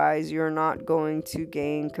otherwise you're not going to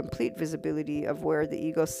gain complete visibility of where the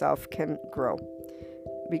ego self can grow,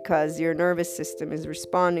 because your nervous system is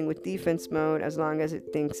responding with defense mode as long as it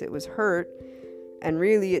thinks it was hurt. And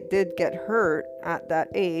really it did get hurt at that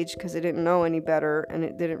age because it didn't know any better, and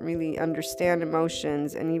it didn't really understand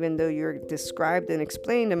emotions. And even though you're described and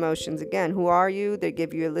explained emotions, again, who are you? They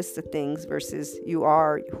give you a list of things versus you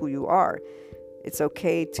are who you are. It's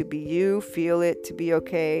okay to be you, feel it, to be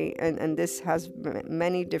okay. And this has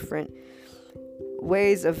many different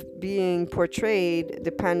ways of being portrayed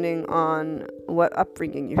depending on what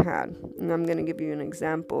upbringing you had. And I'm going to give you an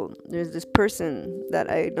example. There's this person that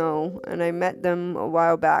I know, and I met them a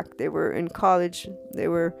while back. They were in college. They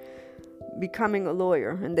were becoming a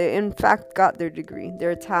lawyer, and they in fact got their degree.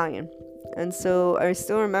 They're Italian. And so I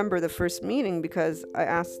still remember the first meeting because I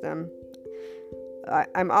asked them,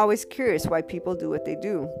 I'm always curious why people do what they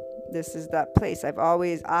do. This is that place.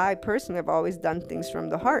 I personally have always done things from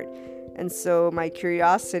the heart. And so my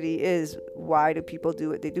curiosity is, why do people do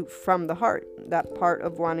what they do from the heart? that part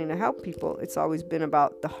of wanting to help people. It's always been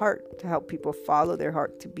about the heart, to help people follow their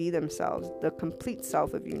heart, to be themselves, the complete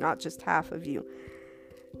self of you, not just half of you.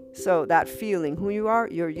 So that feeling, who you are,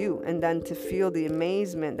 you're you. And then to feel the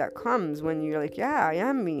amazement that comes when you're like, yeah, I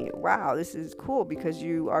am me. Wow, this is cool, because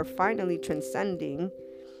you are finally transcending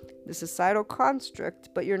the societal construct,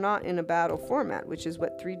 but you're not in a battle format, which is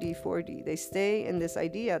what 3D, 4D, they stay in this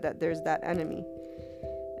idea that there's that enemy.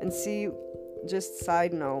 And see, just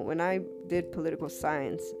side note, when I did political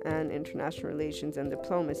science and international relations and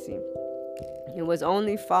diplomacy, it was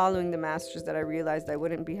only following the masters that I realized I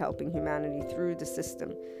wouldn't be helping humanity through the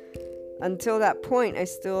system. Until that point, I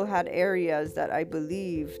still had areas that I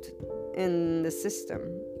believed in the system.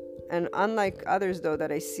 And unlike others, though,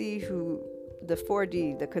 that I see who the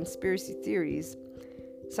 4D, the conspiracy theories,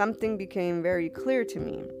 something became very clear to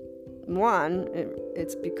me. One,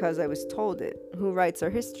 it's because I was told it. Who writes our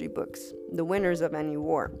history books? The winners of any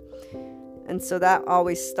war. And so that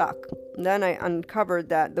always stuck. Then I uncovered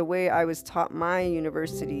that the way I was taught my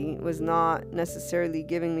university was not necessarily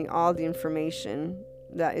giving me all the information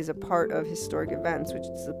that is a part of historic events, which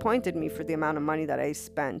disappointed me for the amount of money that I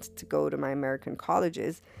spent to go to my American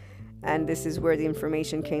colleges. And this is where the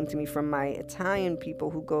information came to me from my Italian people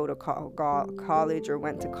who go to college or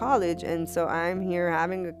went to college. And so I'm here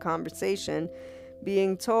having a conversation,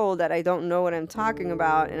 being told that I don't know what I'm talking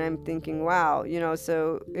about. And I'm thinking, wow,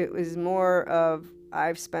 so it was more of,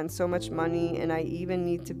 I've spent so much money and I even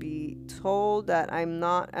need to be told that I'm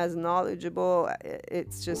not as knowledgeable.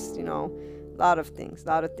 It's just, a lot of things.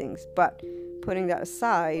 But putting that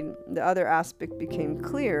aside, the other aspect became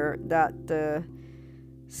clear, that the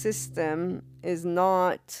system is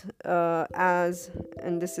not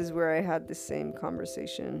and this is where I had the same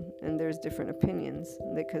conversation, and there's different opinions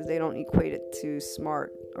because they don't equate it to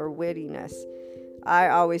smart or wittiness. I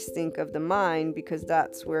always think of the mind, because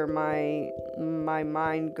that's where my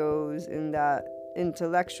mind goes, in that,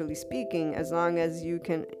 intellectually speaking, as long as you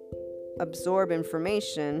can absorb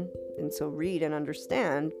information, and so read and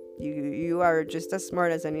understand, you are just as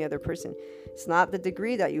smart as any other person. It's not the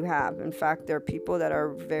degree that you have. In fact, there are people that are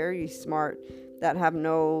very smart that have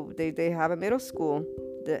they have a middle school.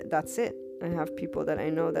 That's it. I have people that I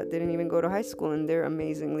know that didn't even go to high school, and they're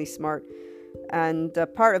amazingly smart. And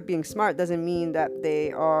part of being smart doesn't mean that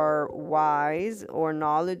they are wise or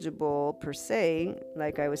knowledgeable per se.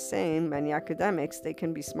 Like I was saying, many academics, they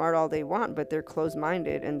can be smart all they want, but they're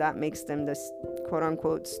closed-minded, and that makes them the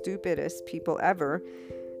quote-unquote stupidest people ever.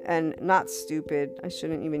 And not stupid, I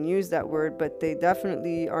shouldn't even use that word, but they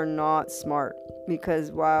definitely are not smart,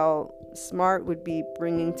 because while smart would be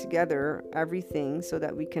bringing together everything so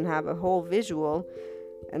that we can have a whole visual,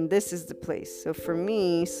 and this is the place. So for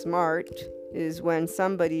me, smart is when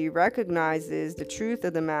somebody recognizes the truth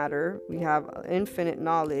of the matter. We have infinite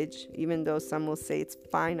knowledge, even though some will say it's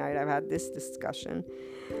finite. I've had this discussion.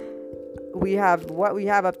 We have what we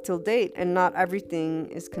have up till date, and not everything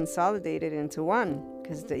is consolidated into one,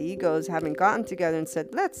 because the egos haven't gotten together and said,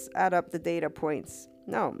 let's add up the data points.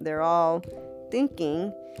 No, they're all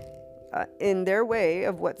thinking in their way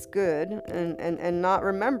of what's good, and not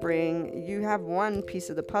remembering you have one piece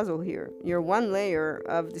of the puzzle here. You're one layer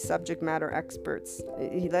of the subject matter experts.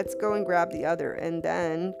 Let's go and grab the other, and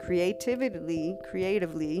then creatively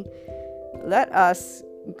let us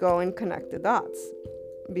go and connect the dots,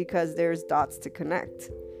 because there's dots to connect.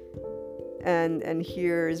 And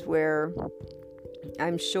here's where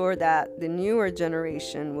I'm sure that the newer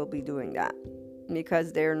generation will be doing that,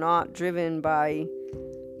 because they're not driven by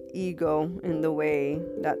ego in the way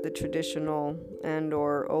that the traditional and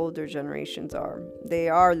or older generations are. They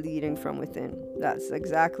are leading from within. That's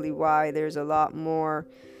exactly why there's a lot more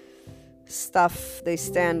stuff they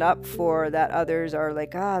stand up for that others are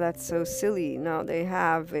like, that's so silly. No, they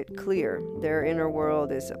have it clear. Their inner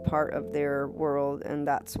world is a part of their world, and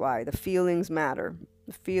that's why the feelings matter.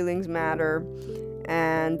 The feelings matter,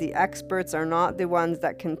 and the experts are not the ones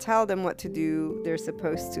that can tell them what to do. They're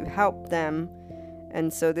supposed to help them.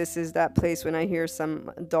 And so this is that place when I hear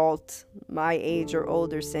some adult my age or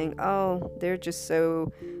older saying, they're just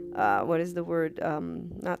so what is the word,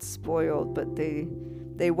 not spoiled, but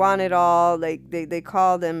they want it all. Like they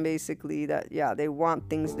call them basically that, they want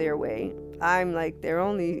things their way. I'm like, they're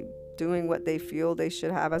only doing what they feel they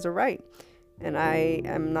should have as a right. And I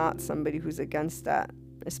am not somebody who's against that,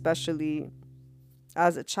 especially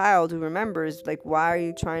as a child who remembers, like, why are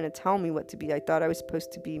you trying to tell me what to be? I thought I was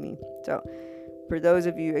supposed to be me. So for those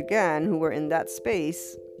of you, again, who were in that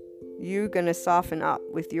space, you're going to soften up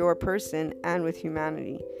with your person and with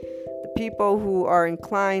humanity. The people who are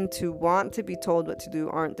inclined to want to be told what to do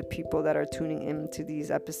aren't the people that are tuning into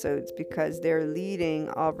these episodes, because they're leading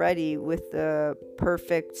already with the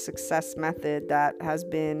perfect success method that has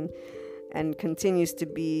been and continues to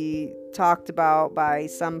be talked about by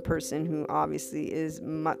some person who obviously is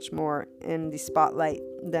much more in the spotlight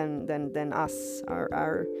than us.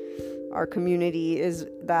 Our community is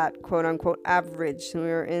that quote unquote average.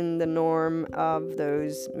 We're in the norm of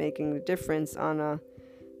those making the difference on a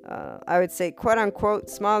I would say quote unquote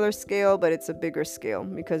smaller scale, but it's a bigger scale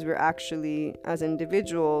because we're actually as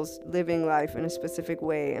individuals living life in a specific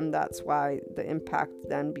way, and that's why the impact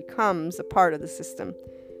then becomes a part of the system,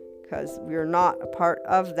 because we're not a part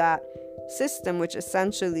of that system, which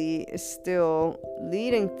essentially is still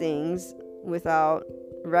leading things without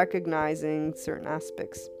recognizing certain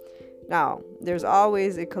aspects. Now, there's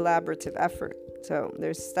always a collaborative effort. So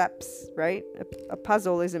there's steps, right? A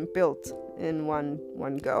puzzle isn't built in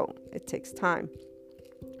one go. It takes time,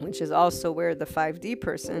 which is also where the 5D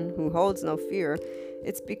person who holds no fear,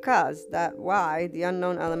 it's because that why, the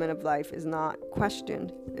unknown element of life, is not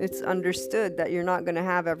questioned. It's understood that you're not going to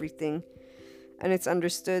have everything. And it's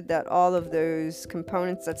understood that all of those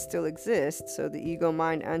components that still exist, so the ego,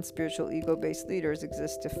 mind, and spiritual ego-based leaders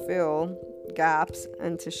exist to fill gaps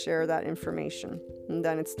and to share that information. And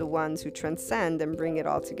then it's the ones who transcend and bring it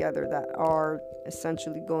all together that are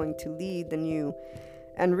essentially going to lead the new.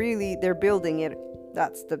 And really, they're building it.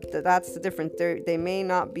 That's the difference. They may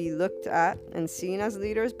not be looked at and seen as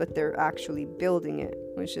leaders, but they're actually building it,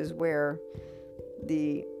 which is where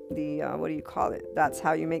the what do you call it? That's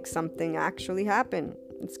how you make something actually happen.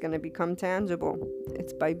 It's going to become tangible.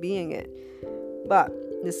 It's by being it. But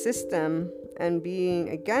the system and being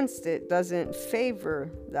against it doesn't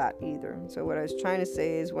favor that either. So what I was trying to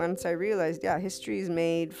say is, once I realized, history is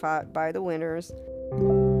made by the winners.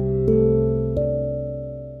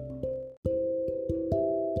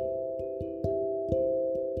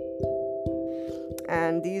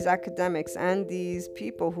 And these academics and these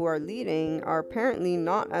people who are leading are apparently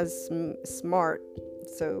not as smart.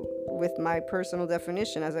 So with my personal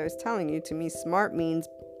definition, as I was telling you, to me, smart means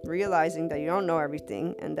realizing that you don't know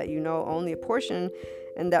everything and that you know only a portion,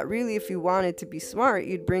 and that really, if you wanted to be smart,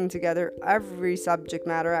 you'd bring together every subject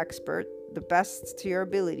matter expert, the best to your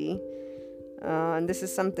ability. And this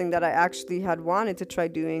is something that I actually had wanted to try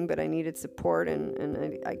doing, but I needed support,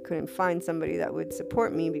 and I couldn't find somebody that would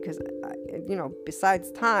support me because,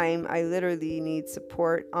 besides time, I literally need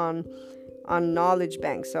support on knowledge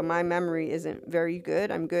banks. So my memory isn't very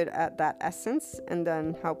good. I'm good at that essence, and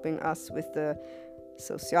then helping us with the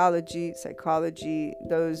sociology, psychology,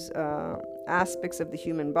 those aspects of the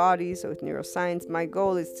human body. So with neuroscience, my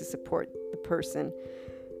goal is to support the person.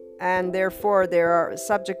 And therefore, there are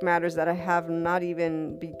subject matters that I have not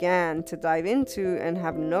even began to dive into and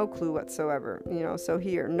have no clue whatsoever. So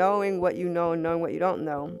here, knowing what you know and knowing what you don't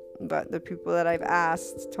know. But the people that I've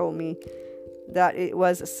asked told me that it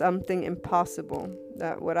was something impossible,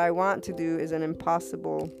 that what I want to do is an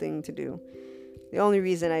impossible thing to do. The only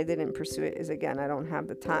reason I didn't pursue it is, again, I don't have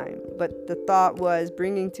the time. But the thought was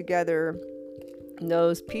bringing together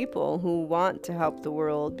those people who want to help the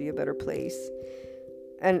world be a better place.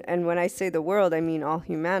 And when I say the world, I mean all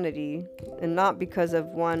humanity, and not because of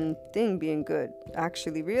one thing being good.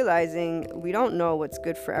 Actually realizing we don't know what's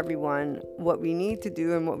good for everyone. What we need to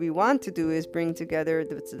do and what we want to do is bring together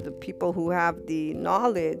the people who have the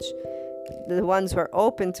knowledge, the ones who are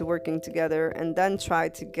open to working together, and then try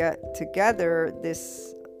to get together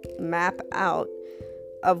this map out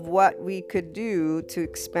of what we could do to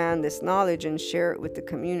expand this knowledge and share it with the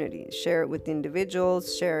community, share it with the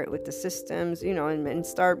individuals, share it with the systems, and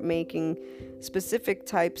start making specific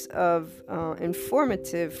types of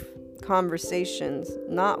informative conversations,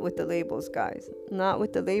 not with the labels, guys, not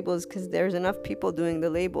with the labels, because there's enough people doing the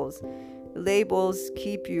labels. The labels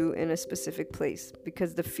keep you in a specific place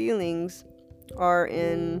because the feelings are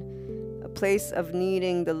in a place of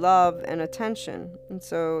needing the love and attention. And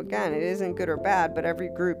so again, it isn't good or bad, but every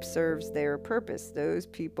group serves their purpose. Those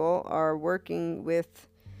people are working with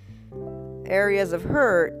areas of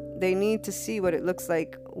hurt. They need to see what it looks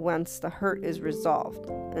like once the hurt is resolved.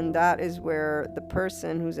 And that is where the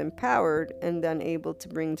person who's empowered and then able to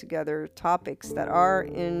bring together topics that are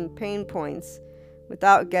in pain points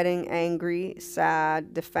without getting angry,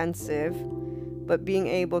 sad, defensive, but being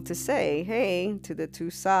able to say, hey, to the two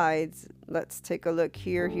sides, let's take a look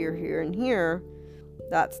here, here, here, and here.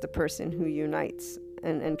 That's the person who unites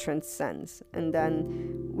and transcends. And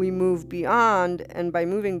then we move beyond, and by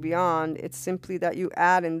moving beyond, it's simply that you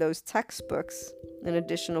add in those textbooks an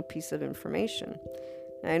additional piece of information.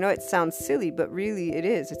 And I know it sounds silly, but really it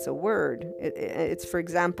is. It's a word. It's, for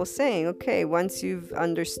example, saying, okay, once you've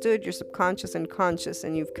understood your subconscious and conscious,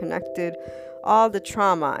 and you've connected all the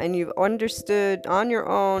trauma, and you've understood on your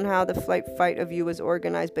own how the flight fight of you was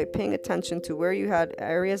organized by paying attention to where you had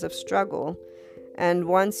areas of struggle, and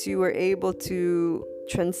once you were able to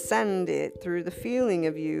transcend it through the feeling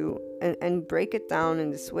of you and break it down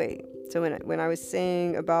in this way. So when I was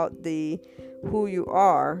saying about the who you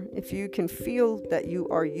are, if you can feel that you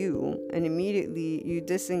are you, and immediately you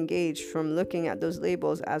disengage from looking at those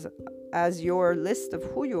labels as your list of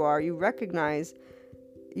who you are, you recognize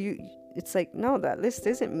it's like, no, that list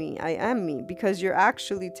isn't me. I am me, because you're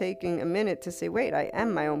actually taking a minute to say, wait, I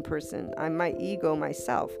am my own person. I'm my ego,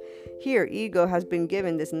 myself. Here, ego has been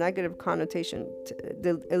given this negative connotation.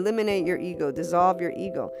 Eliminate your ego, dissolve your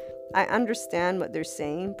ego. I understand what they're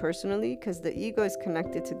saying personally, because the ego is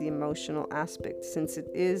connected to the emotional aspect, since it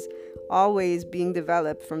is always being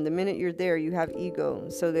developed. From the minute you're there, you have ego.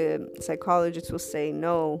 So the psychologists will say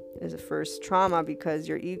no is a first trauma, because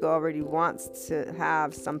your ego already wants to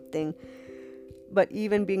have something. But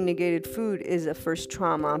even being negated food is a first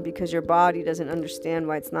trauma, because your body doesn't understand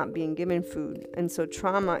why it's not being given food. And so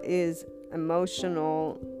trauma is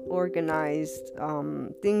emotional, organized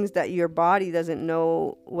things that your body doesn't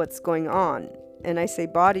know what's going on. And I say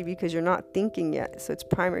body because you're not thinking yet, so it's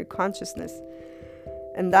primary consciousness.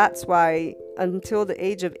 And that's why until the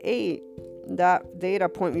age of 8, that data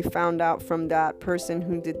point we found out from that person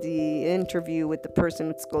who did the interview with the person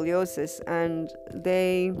with scoliosis, and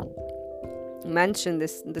they mentioned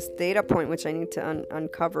this data point, which I need to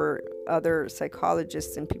uncover other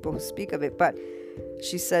psychologists and people who speak of it. But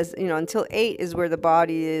she says, until 8 is where the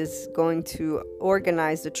body is going to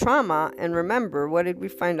organize the trauma. And remember, what did we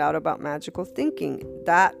find out about magical thinking?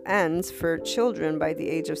 That ends for children by the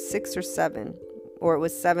age of 6 or 7, or it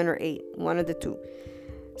was 7 or 8, one of the two.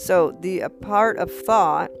 So the part of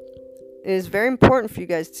thought is very important for you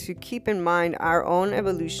guys to keep in mind our own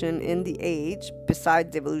evolution in the age,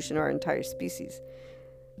 besides the evolution of our entire species.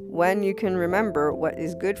 When you can remember what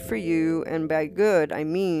is good for you, and by good I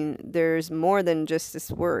mean there's more than just this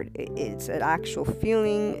word. It's an actual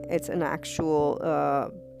feeling, it's an actual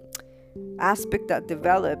aspect that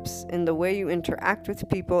develops in the way you interact with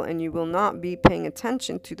people, and you will not be paying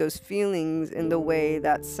attention to those feelings in the way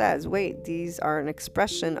that says, wait, these are an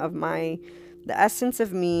expression of the essence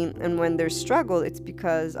of me. And when there's struggle, it's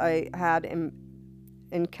because I had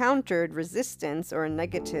encountered resistance or a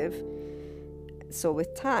negative. So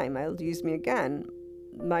with time, I'll use me again.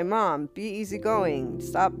 My mom, be easygoing,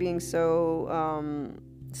 stop being so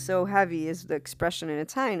heavy is the expression in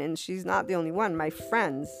Italian, and she's not the only one. My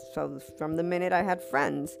friends, so from the minute I had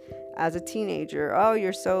friends as a teenager, oh,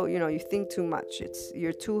 you're so, you think too much,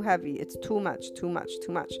 you're too heavy, it's too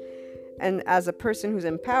much. And as a person who's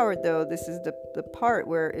empowered, though, this is the part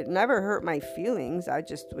where it never hurt my feelings. I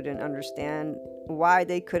just wouldn't understand why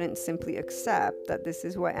they couldn't simply accept that this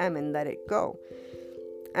is who I am and let it go.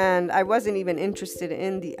 And I wasn't even interested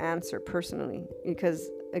in the answer personally, because,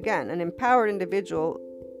 again, an empowered individual,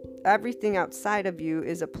 everything outside of you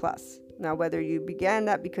is a plus. Now, whether you began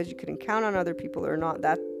that because you couldn't count on other people or not,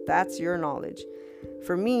 that's your knowledge.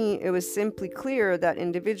 For me, it was simply clear that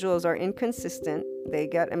individuals are inconsistent. They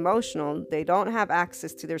get emotional. They don't have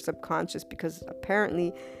access to their subconscious, because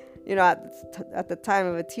apparently, at the time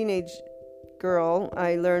of a teenage girl,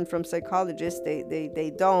 I learned from psychologists,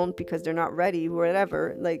 they don't, because they're not ready,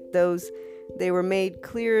 whatever. Like they were made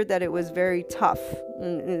clear that it was very tough.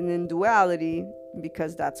 And in duality,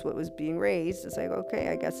 because that's what was being raised, it's like, okay,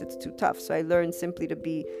 I guess it's too tough. So I learned simply to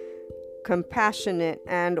be compassionate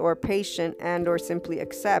and or patient and or simply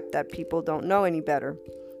accept that people don't know any better.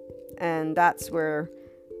 And that's where,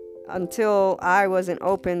 until I wasn't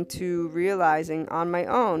open to realizing on my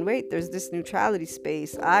own, wait, there's this neutrality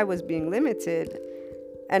space, I was being limited.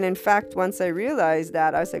 And in fact, once I realized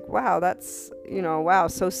that, I was like, wow, that's,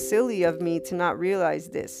 so silly of me to not realize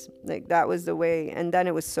this. Like, that was the way. And then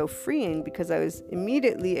it was so freeing, because I was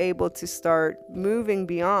immediately able to start moving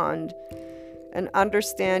beyond and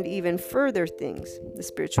understand even further things. The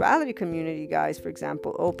spirituality community, guys, for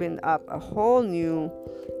example, opened up a whole new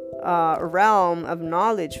realm of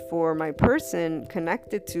knowledge for my person,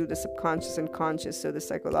 connected to the subconscious and conscious, so the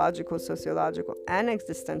psychological, sociological, and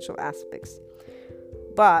existential aspects.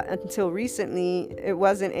 But until recently, it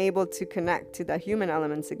wasn't able to connect to the human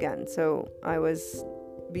elements again. So I was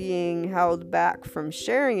being held back from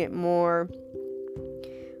sharing it more.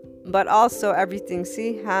 But also everything,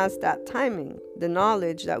 has that timing. The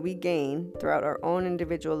knowledge that we gain throughout our own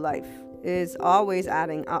individual life is always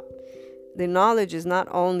adding up. the knowledge is not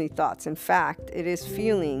only thoughts. In fact, it is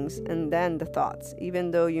feelings and then the thoughts,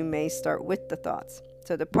 even though you may start with the thoughts.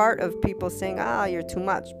 So the part of people saying, you're too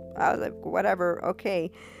much, I was like, whatever,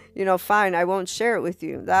 okay, fine, I won't share it with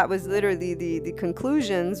you. That was literally the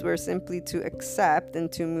conclusions were simply to accept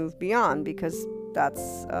and to move beyond, because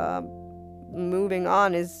that's moving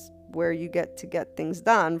on is where you get to get things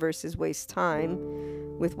done versus waste time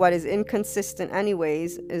with what is inconsistent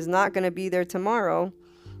anyways, is not going to be there tomorrow,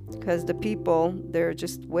 because the people, their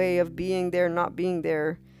just way of being there, not being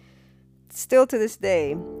there. Still to this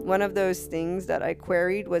day, one of those things that I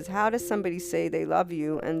queried was, how does somebody say they love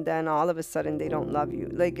you and then all of a sudden they don't love you?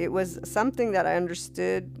 Like, it was something that I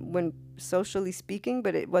understood when socially speaking,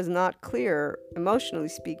 but it was not clear emotionally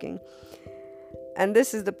speaking. And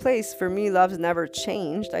this is the place for me. Love's never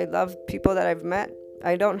changed. I love people that I've met.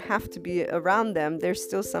 I don't have to be around them. They're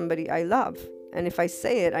still somebody I love. And if I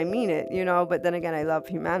say it, I mean it, but then again, I love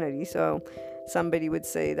humanity. So somebody would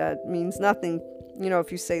say that means nothing,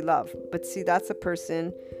 if you say love. But see, that's a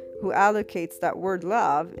person who allocates that word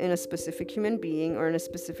love in a specific human being or in a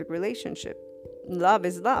specific relationship. Love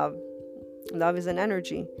is love. Love is an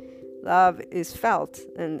energy. Love is felt.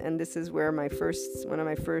 And this is where one of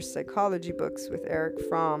my first psychology books with Erich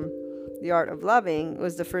Fromm, The Art of Loving,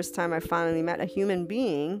 was the first time I finally met a human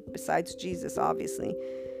being, besides Jesus, obviously,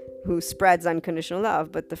 who spreads unconditional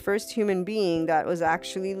love, but the first human being that was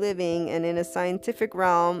actually living and in a scientific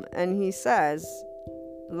realm. And he says,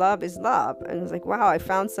 love is love. And I was like, wow, I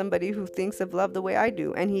found somebody who thinks of love the way I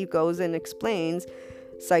do. And he goes and explains,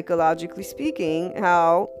 psychologically speaking,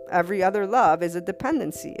 how every other love is a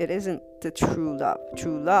dependency. It isn't the true love.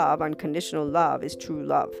 True love, unconditional love, is true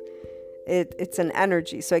love. It's an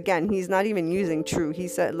energy. So again, he's not even using true. He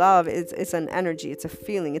said love it's an energy. It's a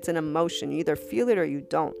feeling. It's an emotion. You either feel it or you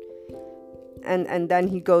don't. And then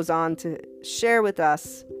he goes on to share with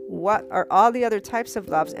us what are all the other types of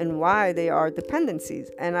loves and why they are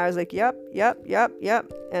dependencies. And I was like, yep.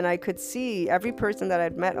 And I could see every person that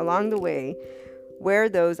I'd met along the way where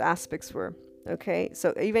those aspects were. Okay,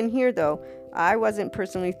 so even here though, I wasn't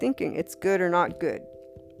personally thinking it's good or not good,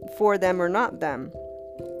 for them or not them.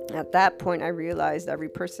 At that point, I realized every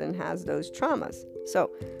person has those traumas.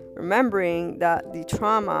 So remembering that the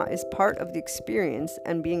trauma is part of the experience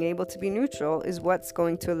and being able to be neutral is what's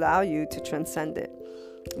going to allow you to transcend it,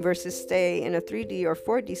 versus stay in a 3D or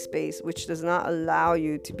 4D space, which does not allow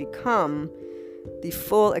you to become the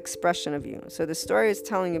full expression of you. So the story is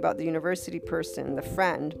telling about the university person, the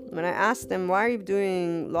friend. When I asked them, why are you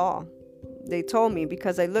doing law? They told me,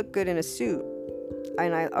 because I look good in a suit.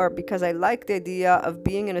 Or because I like the idea of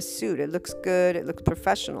being in a suit. It looks good, it looks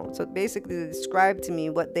professional. So basically they described to me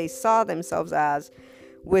what they saw themselves as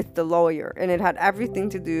with the lawyer. And it had everything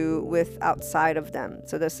to do with outside of them.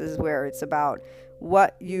 So this is where it's about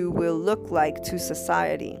what you will look like to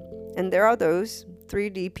society. And there are those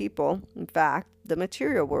 3D people, in fact, the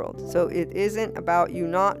material world. So it isn't about you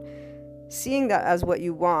not seeing that as what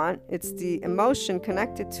you want. It's the emotion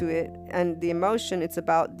connected to it. And the emotion, it's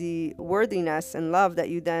about the worthiness and love that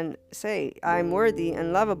you then say, I'm worthy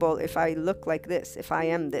and lovable if I look like this, if I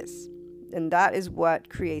am this. And that is what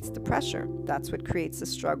creates the pressure. That's what creates the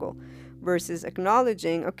struggle. Versus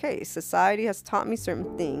acknowledging, okay, society has taught me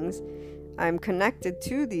certain things. I'm connected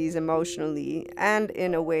to these emotionally and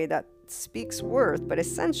in a way that speaks worth, but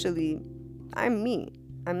essentially I'm me.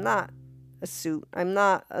 I'm not a suit. I'm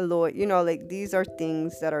not a lawyer. Like, these are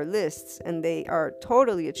things that are lists and they are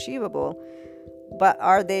totally achievable, but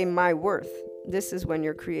are they my worth? This is when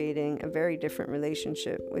you're creating a very different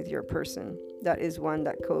relationship with your person. That is one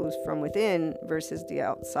that goes from within versus the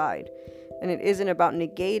outside. And it isn't about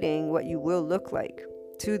negating what you will look like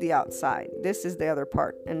to the outside. This is the other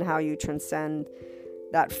part, and how you transcend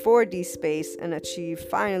that 4D space and achieve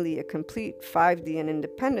finally a complete 5D and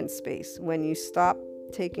independent space when you stop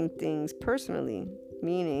taking things personally.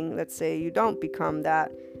 Meaning, let's say you don't become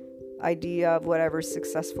that idea of whatever's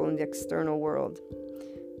successful in the external world,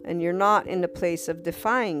 and you're not in the place of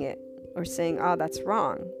defying it or saying, that's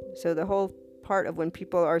wrong. So the whole part of when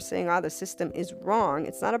people are saying, the system is wrong,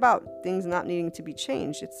 it's not about things not needing to be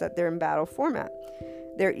changed. It's that they're in battle format.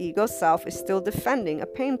 Their ego self is still defending a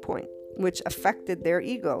pain point which affected their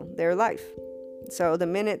ego, their life. So the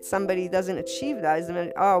minute somebody doesn't achieve that, is the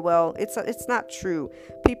minute, it's not true.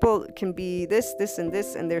 People can be this, and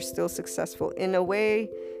this, and they're still successful in a way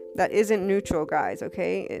that isn't neutral, guys,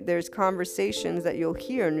 okay? There's conversations that you'll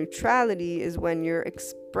hear. Neutrality is when you're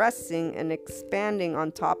expressing and expanding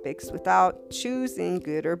on topics without choosing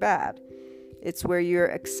good or bad. It's where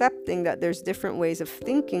you're accepting that there's different ways of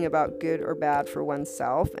thinking about good or bad for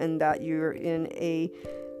oneself, and that you're in a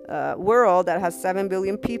world that has 7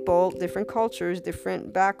 billion people, different cultures,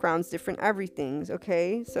 different backgrounds, different everythings.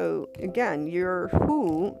 Okay, so again, your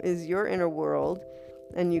who is your inner world,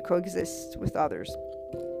 and you coexist with others.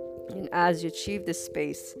 And as you achieve this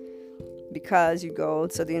space, because you go,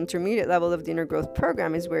 so the intermediate level of the inner growth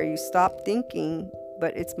program is where you stop thinking,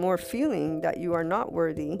 but it's more feeling that you are not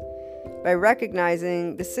worthy, by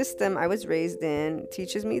recognizing the system I was raised in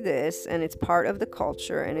teaches me this, and it's part of the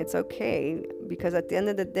culture, and it's okay, because at the end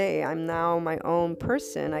of the day, I'm now my own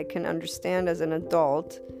person. I can understand as an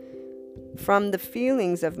adult from the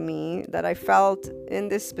feelings of me that I felt in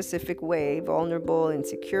this specific way, vulnerable,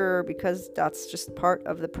 insecure, because that's just part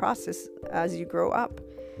of the process as you grow up.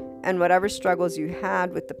 And whatever struggles you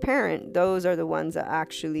had with the parent, those are the ones that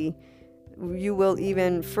actually you will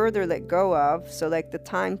even further let go of. So like the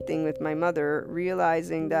time thing with my mother,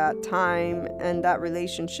 realizing that time and that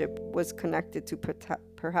relationship was connected to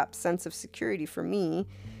perhaps sense of security for me,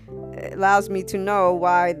 it allows me to know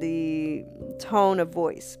why the tone of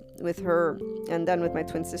voice with her, and then with my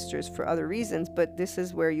twin sisters for other reasons. But this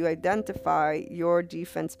is where you identify your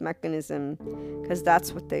defense mechanism, because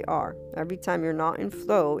that's what they are. Every time you're not in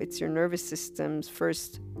flow, it's your nervous system's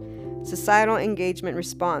first societal engagement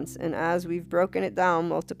response. And as we've broken it down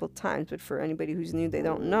multiple times, but for anybody who's new, they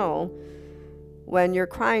don't know, when you're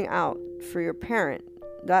crying out for your parent,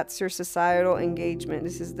 that's your societal engagement.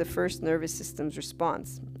 This is the first nervous system's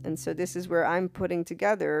response. And so this is where I'm putting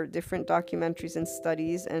together different documentaries and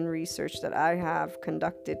studies and research that I have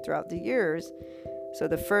conducted throughout the years. So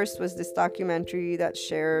the first was this documentary that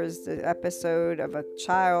shares the episode of a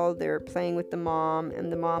child. They're playing with the mom,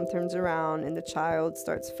 and the mom turns around and the child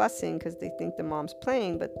starts fussing because they think the mom's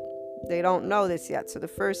playing, but they don't know this yet. So the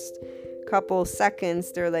first couple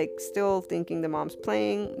seconds, they're like still thinking the mom's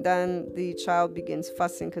playing. Then the child begins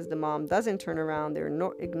fussing because the mom doesn't turn around. They're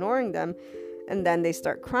ignoring them. And then they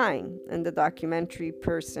start crying. And the documentary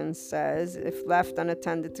person says, if left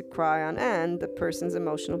unattended to cry on end, the person's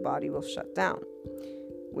emotional body will shut down.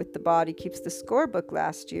 With the Body Keeps the Score book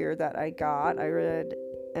last year that I read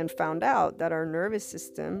and found out that our nervous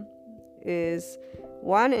system is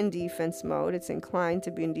one in defense mode. It's inclined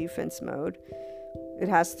to be in defense mode. It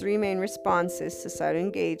has three main responses: societal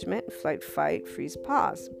engagement, flight, fight, freeze,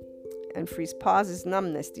 pause. And freeze, pause is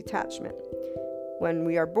numbness, detachment. When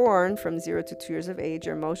we are born, from 0 to 2 years of age,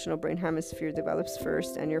 your emotional brain hemisphere develops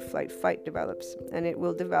first, and your flight, fight develops. And it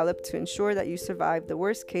will develop to ensure that you survive the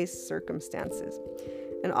worst case circumstances.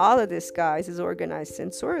 And all of this, guys, is organized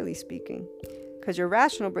sensorially speaking, because your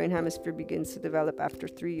rational brain hemisphere begins to develop after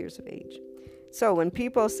 3 years of age. So when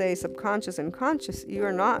people say subconscious and conscious, you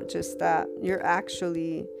are not just that. You're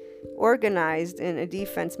actually organized in a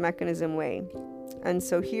defense mechanism way. And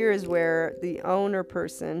so here is where the owner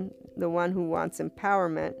person, the one who wants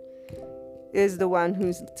empowerment, is the one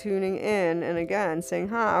who's tuning in and again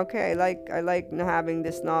saying, okay, I like having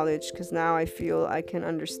this knowledge, because now I feel I can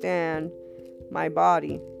understand my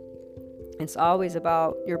body. It's always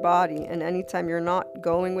about your body. And anytime you're not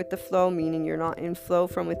going with the flow, meaning you're not in flow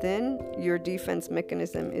from within, your defense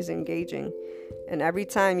mechanism is engaging. And every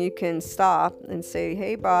time you can stop and say,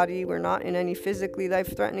 hey, body, we're not in any physically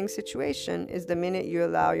life-threatening situation, is the minute you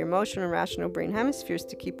allow your emotional and rational brain hemispheres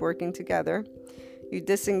to keep working together. You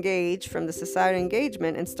disengage from the societal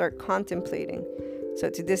engagement and start contemplating. So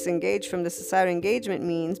to disengage from the societal engagement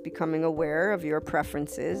means becoming aware of your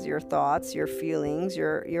preferences, your thoughts, your feelings,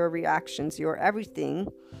 your reactions, your everything.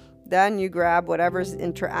 Then you grab whatever's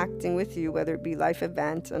interacting with you, whether it be life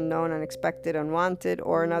event, unknown, unexpected, unwanted,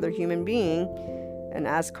 or another human being. And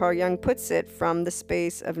as Carl Jung puts it, from the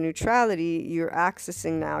space of neutrality, you're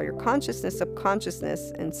accessing now your consciousness,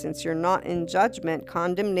 subconsciousness. And since you're not in judgment,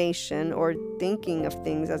 condemnation, or thinking of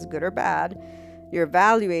things as good or bad, you're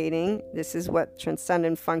evaluating. This is what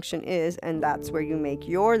transcendent function is, and that's where you make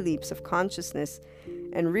your leaps of consciousness.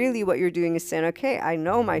 And really what you're doing is saying, okay, I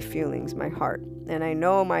know my feelings, my heart, and I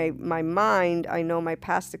know my mind, I know my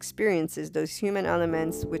past experiences, those human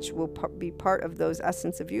elements, which will be part of those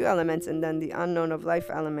essence of you elements, and then the unknown of life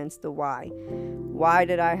elements, the why. Why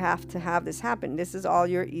did I have to have this happen? This is all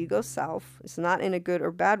your ego self. It's not in a good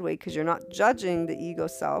or bad way, because you're not judging the ego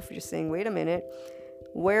self. You're saying, wait a minute,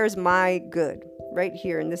 where's my good? Right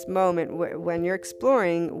here in this moment, when you're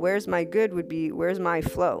exploring, where's my good would be, where's my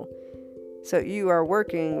flow? So you are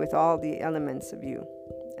working with all the elements of you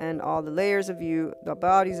and all the layers of you, the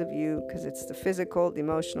bodies of you, because it's the physical, the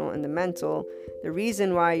emotional, and the mental. The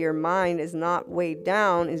reason why your mind is not weighed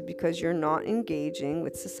down is because you're not engaging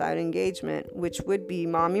with societal engagement, which would be,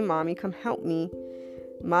 mommy, come help me.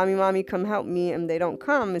 mommy, come help me, and they don't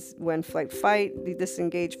come, is when flight, fight, the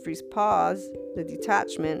disengage, freeze, pause, the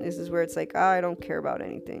detachment. This is where it's like, I don't care about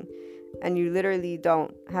anything. And you literally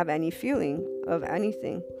don't have any feeling of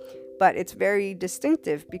anything. But it's very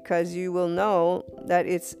distinctive because you will know that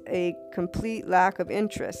it's a complete lack of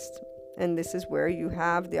interest. And this is where you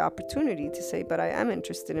have the opportunity to say, but I am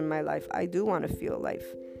interested in my life. I do want to feel life.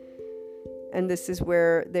 And this is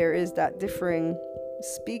where there is that differing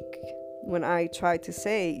speak when I try to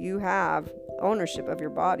say you have ownership of your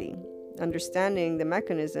body, understanding the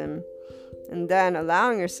mechanism, and then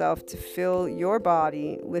allowing yourself to fill your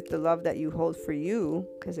body with the love that you hold for you,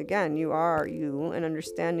 because again, you are you, and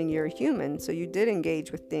understanding you're a human, so you did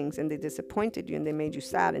engage with things and they disappointed you and they made you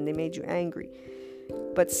sad and they made you angry.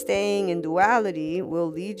 But staying in duality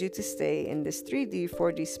will lead you to stay in this 3D,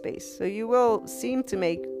 4D space. So you will seem to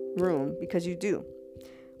make room because you do.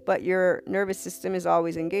 But your nervous system is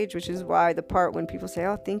always engaged, which is why the part when people say,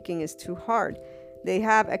 oh, thinking is too hard, they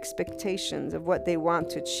have expectations of what they want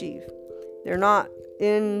to achieve. They're not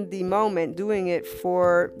in the moment doing it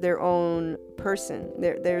for their own person.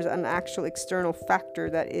 There's an actual external factor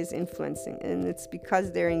that is influencing, and it's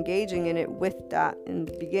because they're engaging in it with that in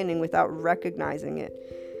the beginning without recognizing it.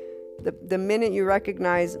 The minute you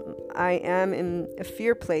recognize I am in a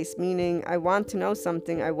fear place, meaning I want to know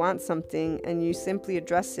something, I want something, and you simply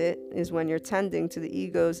address it, is when you're tending to the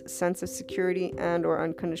ego's sense of security and or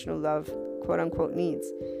unconditional love, quote unquote,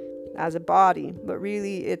 needs as a body. But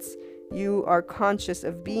really it's you are conscious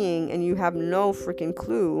of being and you have no freaking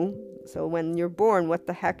clue. So when you're born, what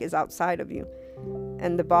the heck is outside of you?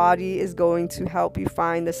 And the body is going to help you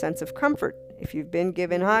find the sense of comfort. If you've been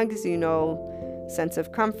given hugs, you know sense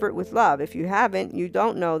of comfort with love. If you haven't, you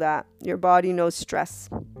don't know that. Your body knows stress.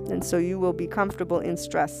 And so you will be comfortable in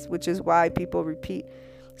stress, which is why people repeat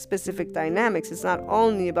specific dynamics. It's not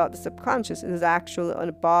only about the subconscious, it is actually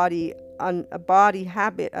a body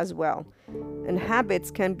habit as well. And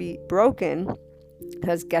habits can be broken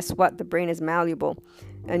because guess what? The brain is malleable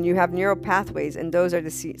and you have neural pathways, and those are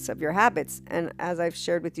the seats of your habits. And as I've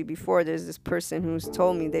shared with you before, there's this person who's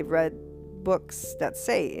told me they've read books that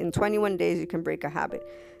say in 21 days you can break a habit.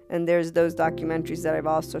 And there's those documentaries that I've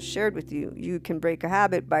also shared with you. You can break a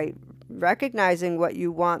habit by recognizing what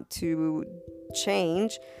you want to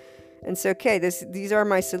change and say, okay, these are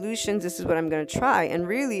my solutions, this is what I'm going to try. And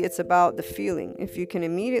really it's about the feeling. If you can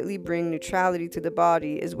immediately bring neutrality to the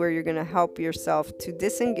body, is where you're going to help yourself to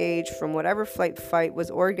disengage from whatever flight fight was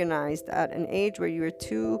organized at an age where you were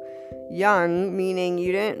too young, meaning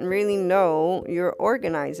you didn't really know you're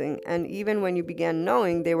organizing. And even when you began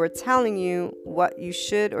knowing, they were telling you what you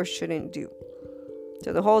should or shouldn't do.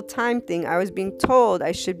 So the whole time thing, I was being told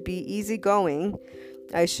I should be easygoing,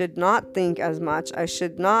 I should not think as much, I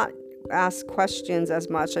should not ask questions as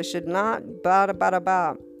much, I should not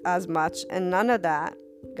as much. And none of that,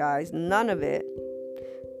 guys, none of it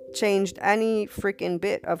changed any freaking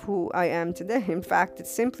bit of who I am today. In fact, it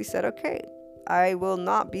simply said, okay, I will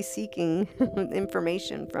not be seeking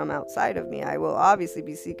information from outside of me. I will obviously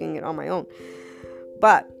be seeking it on my own.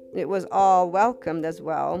 But it was all welcomed as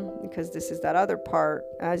well, because this is that other part,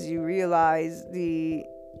 as you realize the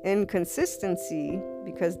inconsistency,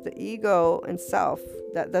 because the ego and self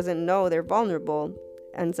that doesn't know they're vulnerable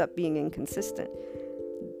ends up being inconsistent.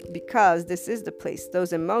 Because this is the place,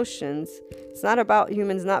 those emotions, it's not about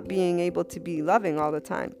humans not being able to be loving all the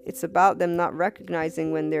time. It's about them not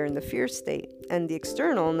recognizing when they're in the fear state, and the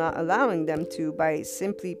external not allowing them to, by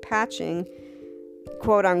simply patching,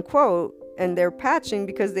 quote unquote, and they're patching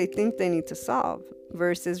because they think they need to solve,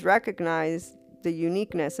 versus recognize the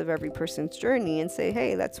uniqueness of every person's journey and say,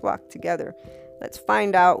 hey, let's walk together. Let's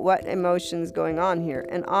find out what emotion's going on here.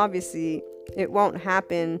 And obviously it won't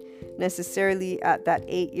happen necessarily at that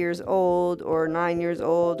 8 years old or 9 years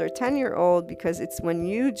old or 10-year-old, because it's when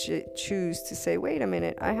you choose to say, wait a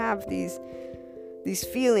minute, I have these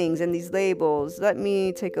feelings and these labels. Let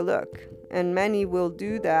me take a look. And many will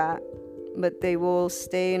do that, but they will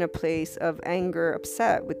stay in a place of anger,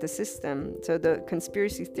 upset with the system. So the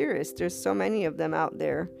conspiracy theorists, there's so many of them out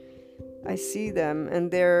there. I see them,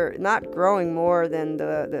 and they're not growing more than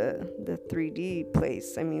the 3D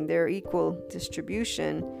place. I mean, they're equal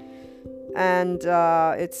distribution. And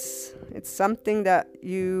it's something that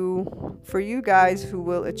for you guys who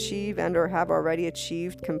will achieve and or have already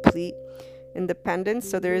achieved complete independence,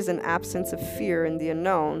 so there is an absence of fear in the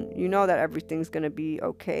unknown. You know that everything's going to be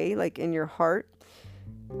okay, like in your heart.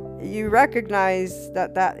 You recognize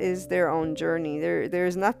that is their own journey.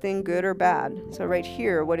 There's nothing good or bad. So right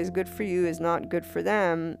here, what is good for you is not good for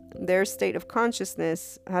them. Their state of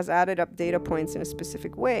consciousness has added up data points in a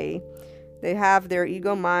specific way They have their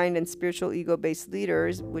ego mind and spiritual ego-based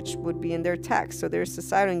leaders, which would be in their text. So their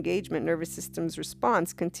societal engagement, nervous system's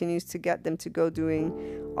response continues to get them to go doing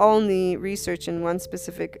only research in one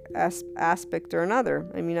specific aspect or another.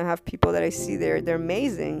 I mean, I have people that I see there, they're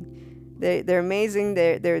amazing. They're amazing.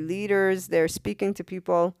 They're leaders. They're speaking to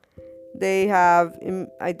people. They have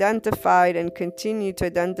identified and continue to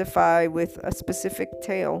identify with a specific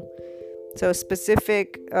tale. So a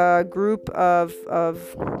specific group of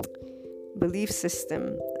belief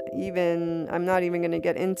system. Even I'm not even going to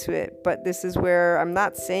get into it, but this is where I'm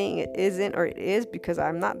not saying it isn't or it is, because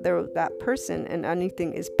I'm not that person and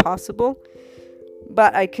anything is possible.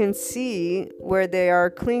 But I can see where they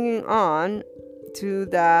are clinging on to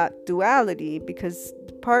that duality, because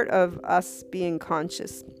part of us being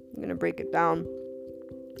conscious, I'm going to break it down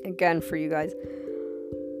again for you guys.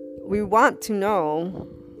 We want to know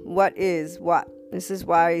what is what. This is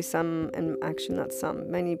why some, and actually not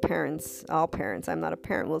some, many parents, all parents, I'm not a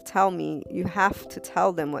parent, will tell me you have to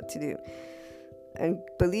tell them what to do. And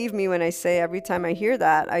believe me when I say every time I hear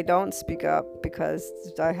that, I don't speak up, because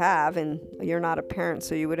I have, and you're not a parent,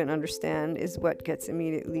 so you wouldn't understand, is what gets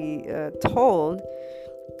immediately told.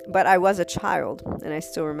 But I was a child, and I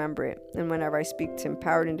still remember it. And whenever I speak to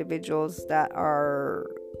empowered individuals that are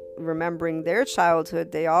remembering their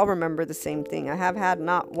childhood, they all remember the same thing. I have had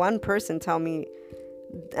not one person tell me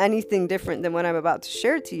anything different than what I'm about to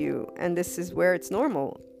share to you. And this is where it's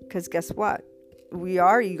normal, because guess what? We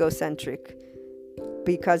are egocentric,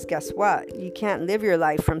 because guess what? You can't live your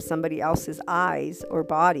life from somebody else's eyes or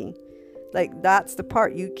body. Like, that's the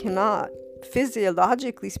part. You cannot,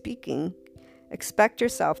 physiologically speaking, expect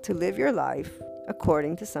yourself to live your life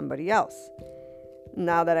according to somebody else.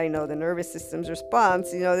 Now that I know the nervous system's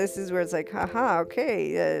response, this is where it's like, haha,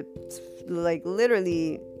 okay. Like,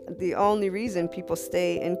 literally, the only reason people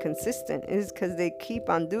stay inconsistent is because they keep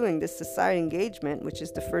on doing this societal engagement, which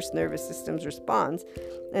is the first nervous system's response,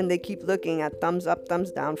 and they keep looking at thumbs up,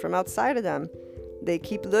 thumbs down from outside of them. They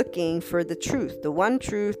keep looking for the truth, the one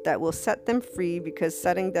truth that will set them free, because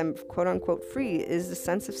setting them, quote unquote, free is the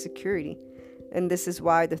sense of security. And this is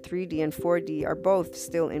why the 3D and 4D are both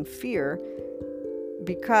still in fear,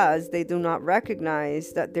 because they do not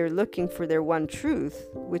recognize that they're looking for their one truth,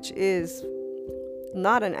 which is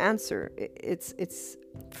not an answer. It's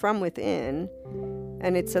from within,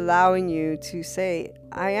 and it's allowing you to say,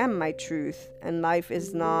 I am my truth, and life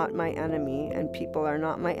is not my enemy, and people are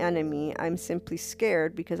not my enemy. I'm simply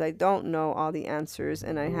scared because I don't know all the answers,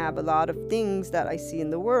 and I have a lot of things that I see in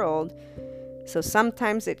the world. So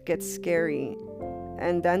sometimes it gets scary.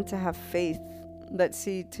 And then to have faith,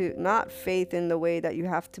 to not faith in the way that you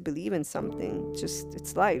have to believe in something, just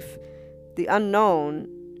it's life. The unknown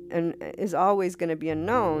and is always going to be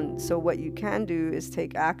unknown. So what you can do is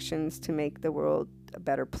take actions to make the world a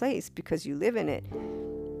better place, because you live in it.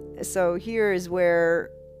 So here is where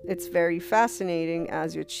it's very fascinating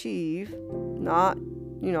as you achieve. Not,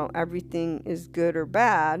 everything is good or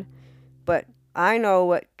bad, but I know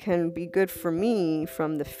what can be good for me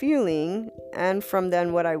from the feeling, and from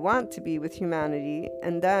then what I want to be with humanity,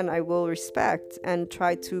 and then I will respect and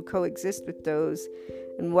try to coexist with those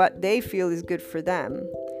and what they feel is good for them.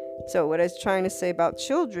 So what I was trying to say about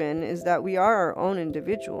children is that we are our own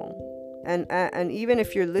individual, and even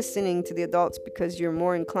if you're listening to the adults because you're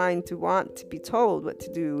more inclined to want to be told what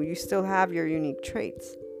to do, you still have your unique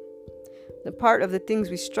traits. The part of the things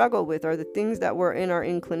we struggle with are the things that were in our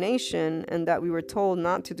inclination and that we were told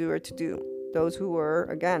not to do or to do. Those who were,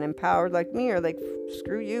 again, empowered like me are like,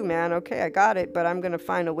 screw you, man. Okay, I got it, but I'm going to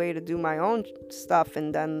find a way to do my own stuff,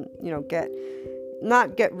 and then,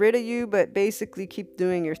 not get rid of you, but basically keep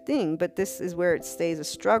doing your thing. But this is where it stays a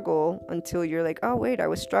struggle until you're like, oh, wait, I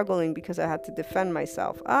was struggling because I had to defend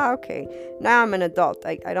myself. Okay, now I'm an adult.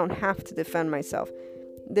 I don't have to defend myself.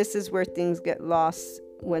 This is where things get lost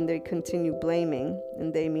when they continue blaming,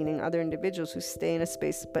 and they meaning other individuals who stay in a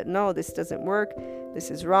space, but no, this doesn't work,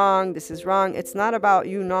 this is wrong. It's not about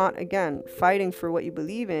you not, again, fighting for what you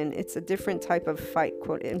believe in. It's a different type of fight,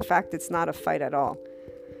 quote. In fact, it's not a fight at all.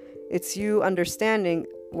 It's you understanding,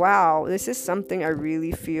 wow, this is something I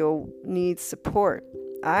really feel needs support.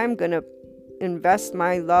 I'm gonna invest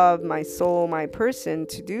my love, my soul, my person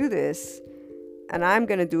to do this, and I'm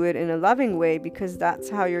going to do it in a loving way, because that's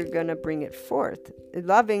how you're going to bring it forth.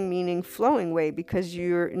 Loving meaning flowing way, because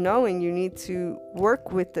you're knowing you need to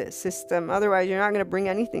work with the system. Otherwise, you're not going to bring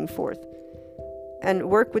anything forth. And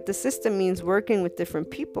work with the system means working with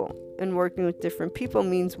different people. And working with different people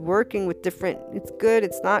means working with different, it's good,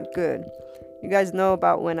 it's not good. You guys know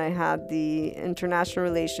about when I had the international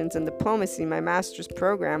relations and diplomacy, my master's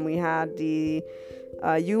program, we had the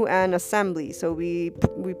UN assembly. So we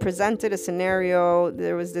presented a scenario.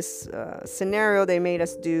 There was this scenario they made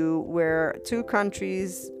us do where two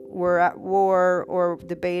countries were at war or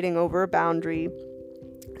debating over a boundary.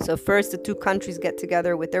 So first, the two countries get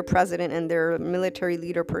together with their president and their military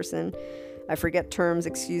leader person. I forget terms,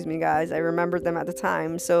 excuse me, guys. I remembered them at the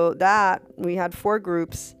time. So that, we had 4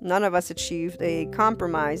 groups. None of us achieved a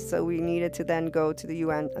compromise. So we needed to then go to the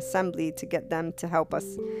UN Assembly to get them to help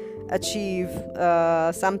us achieve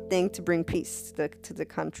something to bring peace to the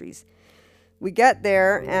countries. We get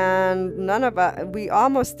there and we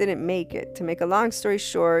almost didn't make it. To make a long story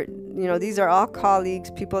short, these are all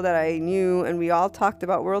colleagues, people that I knew, and we all talked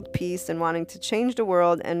about world peace and wanting to change the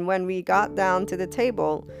world. And when we got down to the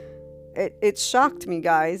table, it shocked me,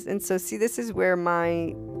 guys. And so, see, this is where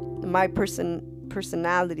my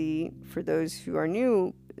personality, for those who are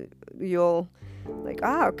new, you'll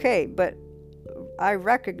okay, but I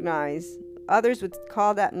recognize others would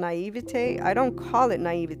call that naivete. I don't call it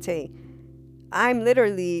naivete. I'm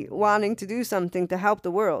literally wanting to do something to help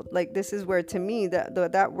the world. Like, this is where, to me,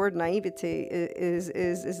 that word naivete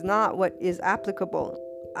is not what is applicable.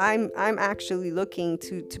 I'm actually looking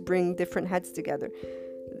to bring different heads together.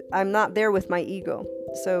 I'm not there with my ego.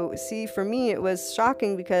 So, see, for me, it was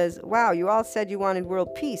shocking because, wow, you all said you wanted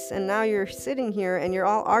world peace, and now you're sitting here and you're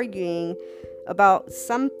all arguing about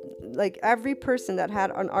every person that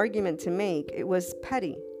had an argument to make. It was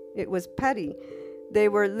petty. They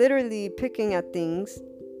were literally picking at things,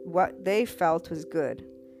 what they felt was good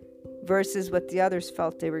versus what the others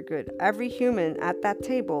felt they were good. Every human at that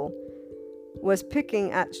table was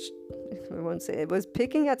picking at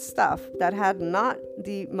stuff that had not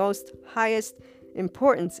the most highest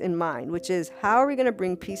importance in mind, which is, how are we going to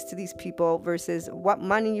bring peace to these people versus what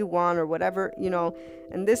money you want or whatever,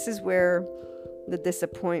 and this is where the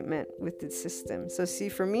disappointment with the system. So, see,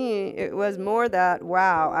 for me, it was more that,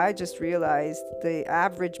 wow, I just realized the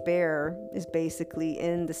average bear is basically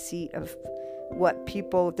in the seat of what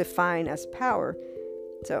people define as power.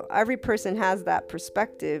 So every person has that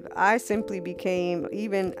perspective. I simply became,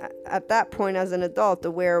 even at that point as an adult,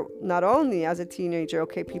 aware, not only as a teenager,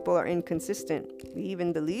 okay, people are inconsistent.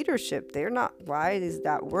 Even the leadership, they're not, why is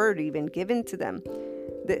that word even given to them?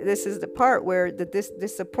 This is the part where this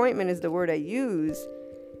disappointment is the word I use,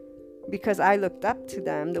 because I looked up to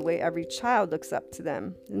them the way every child looks up to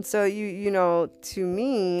them. And so, to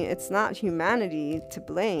me, it's not humanity to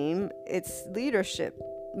blame, it's leadership.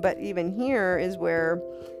 But even here is where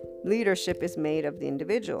leadership is made of the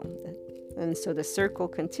individual. And so the circle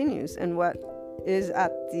continues. And what is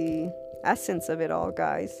at the essence of it all,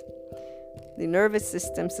 guys? The nervous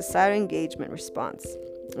system societal engagement response.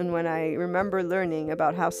 And when I remember learning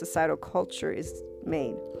about how societal culture is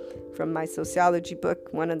made from my sociology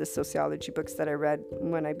book, one of the sociology books that I read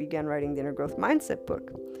when I began writing the Inner Growth Mindset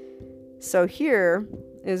book. So here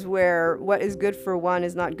is where what is good for one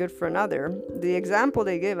is not good for another. The example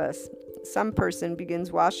they give us, some person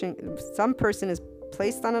is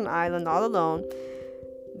placed on an island all alone.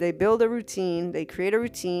 They build a routine, they create a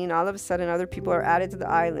routine, all of a sudden other people are added to the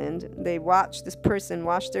island. They watch this person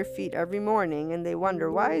wash their feet every morning and they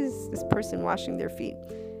wonder, why is this person washing their feet?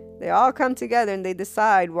 They all come together and they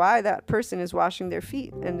decide why that person is washing their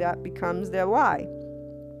feet, and that becomes their why.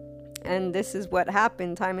 And this is what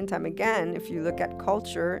happened time and time again. If you look at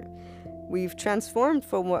culture, we've transformed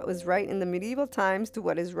from what was right in the medieval times to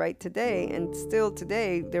what is right today. And still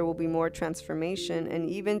today, there will be more transformation. And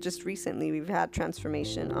even just recently, we've had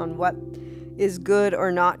transformation on what is good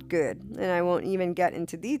or not good. And I won't even get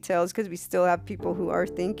into details because we still have people who are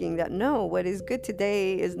thinking that, no, what is good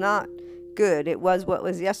today is not good. It was what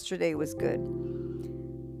was yesterday was good.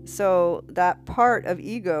 So that part of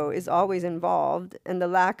ego is always involved, and the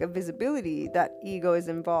lack of visibility that ego is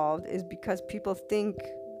involved is because people think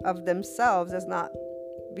of themselves as not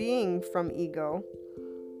being from ego.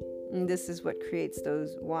 And this is what creates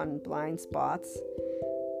those blind spots.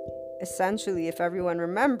 Essentially, if everyone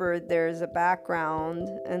remembered, there's a background,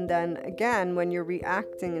 and then again, when you're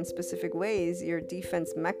reacting in specific ways, your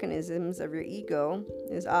defense mechanisms of your ego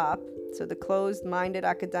is up. So the closed-minded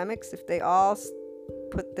academics, if they all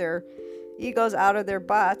put their egos out of their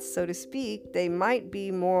butts, so to speak, they might be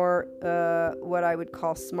more what I would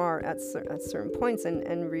call smart at certain points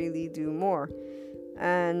and really do more.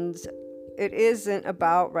 And it isn't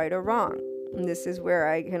about right or wrong. And this is where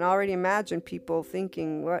I can already imagine people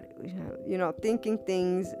thinking thinking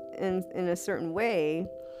things in a certain way,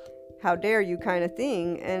 how dare you kind of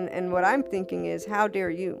thing. And what I'm thinking is, how dare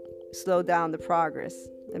you slow down the progress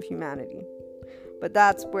of humanity? But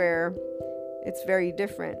that's where it's very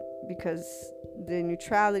different, because the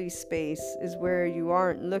neutrality space is where you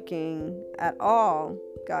aren't looking at all,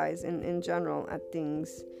 guys, in general, at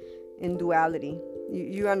things in duality.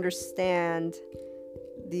 You understand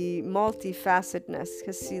the multifacetedness,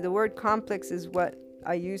 because see, the word complex is what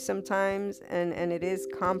I use sometimes, and it is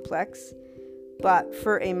complex, but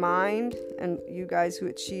for a mind, and you guys who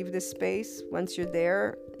achieve this space, once you're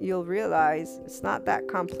there, you'll realize it's not that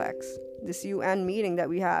complex. This UN meeting that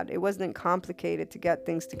we had, it wasn't complicated to get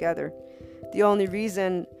things together. The only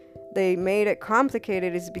reason they made it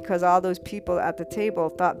complicated is because all those people at the table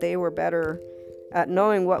thought they were better at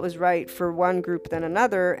knowing what was right for one group than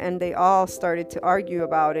another, and they all started to argue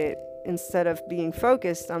about it instead of being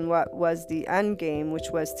focused on what was the end game, which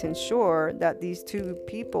was to ensure that these two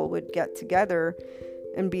people would get together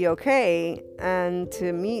and be okay, and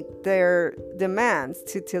to meet their demands,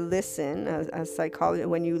 to listen. As psychology,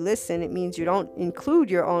 when you listen, it means you don't include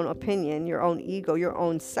your own opinion, your own ego, your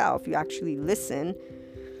own self. You actually listen.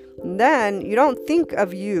 And then you don't think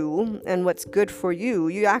of you and what's good for you.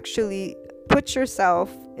 You actually put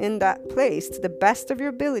yourself in that place to the best of your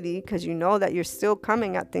ability, because you know that you're still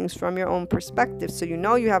coming at things from your own perspective. So you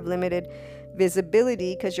know you have limited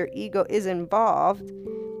visibility because your ego is involved.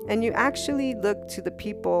 And you actually look to the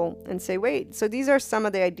people and say, wait, so these are some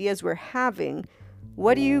of the ideas we're having.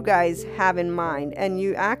 What do you guys have in mind? And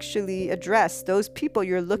you actually address those people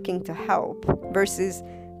you're looking to help versus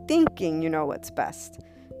thinking you know what's best.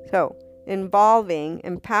 So involving,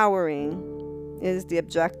 empowering is the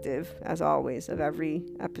objective, as always, of every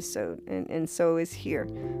episode. And so is here.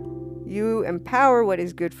 You empower what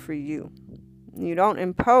is good for you. You don't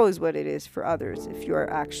impose what it is for others. If you are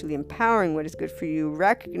actually empowering what is good for you,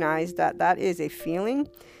 recognize that that is a feeling.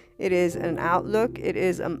 It is an outlook. It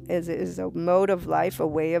is a mode of life, a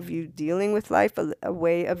way of you dealing with life, a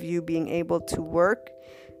way of you being able to work.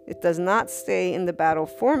 It does not stay in the battle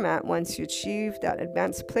format. Once you achieve that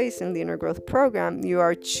advanced place in the inner growth program, you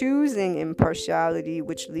are choosing impartiality,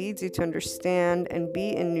 which leads you to understand and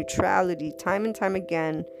be in neutrality time and time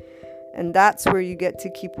again. And that's where you get to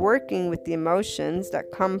keep working with the emotions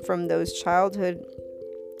that come from those childhood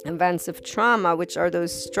events of trauma, which are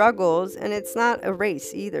those struggles. And it's not a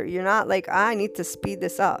race either. You're not like, I need to speed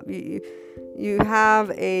this up. You have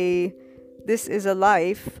this is a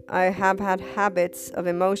life. I have had habits of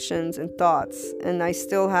emotions and thoughts, and I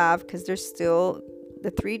still have, because there's still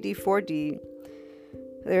the 3D, 4D.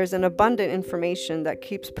 There's an abundant information that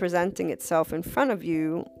keeps presenting itself in front of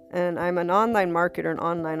you. And I'm an online marketer, an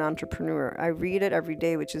online entrepreneur. I read it every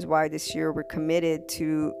day, which is why this year we're committed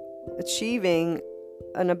to achieving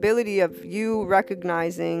an ability of you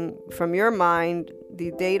recognizing from your mind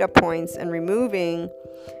the data points and removing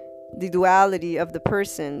the duality of the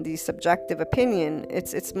person, the subjective opinion.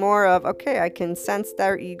 It's more of, okay, I can sense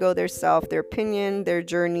their ego, their self, their opinion, their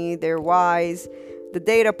journey, their whys. The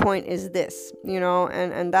data point is this,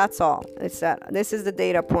 and that's all. It's that this is the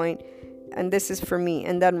data point. And this is for me.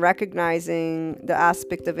 And then recognizing the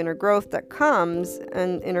aspect of inner growth that comes.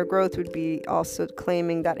 And inner growth would be also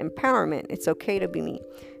claiming that empowerment. It's okay to be me.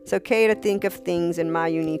 It's okay to think of things in my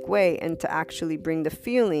unique way and to actually bring the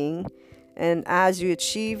feeling. And as you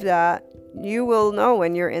achieve that, you will know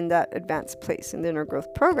when you're in that advanced place in the inner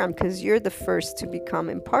growth program, because you're the first to become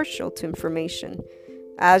impartial to information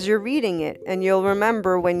as you're reading it. And you'll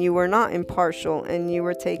remember when you were not impartial and you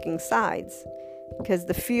were taking sides. Because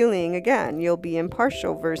the feeling, again, you'll be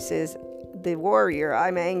impartial versus the warrior.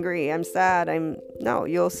 I'm angry, I'm sad, no,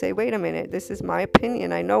 you'll say, wait a minute, this is my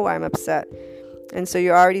opinion. I know I'm upset. And so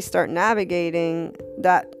you already start navigating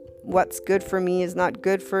that what's good for me is not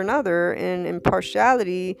good for another in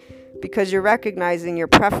impartiality, because you're recognizing your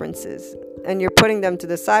preferences and you're putting them to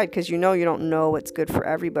the side, because you don't know what's good for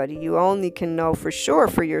everybody. You only can know for sure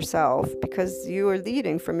for yourself, because you are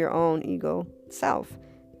leading from your own ego self.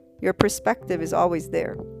 Your perspective is always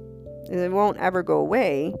there. It won't ever go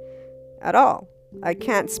away at all. I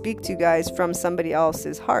can't speak to you guys from somebody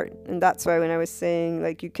else's heart. And that's why when I was saying,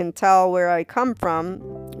 like, you can tell where I come from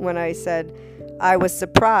when I said I was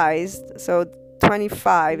surprised. So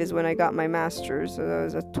 25 is when I got my master's. So I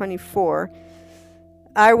was at 24.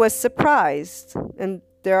 I was surprised. And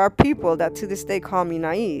there are people that to this day call me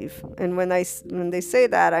naive. And when they say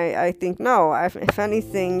that, I think, no, if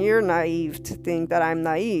anything, you're naive to think that I'm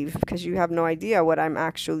naive, because you have no idea what I'm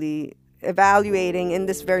actually evaluating in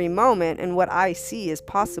this very moment and what I see is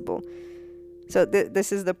possible. So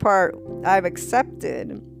this is the part I've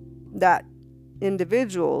accepted, that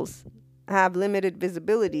individuals have limited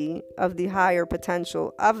visibility of the higher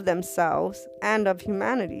potential of themselves and of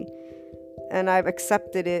humanity. And I've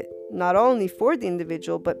accepted it not only for the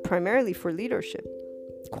individual, but primarily for leadership,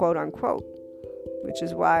 quote unquote. which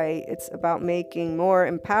is why it's about making more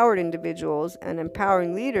empowered individuals and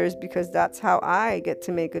empowering leaders, because that's how I get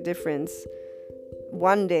to make a difference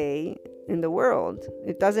one day in the world.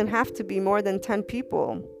 It doesn't have to be more than 10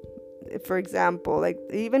 people. For example, like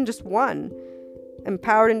even just one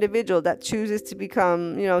empowered individual that chooses to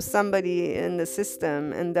become, somebody in the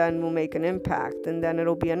system, and then will make an impact, and then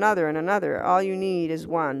it'll be another and another. All you need is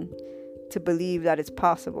one to believe that it's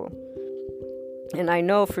possible. And I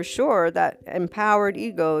know for sure that empowered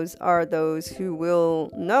egos are those who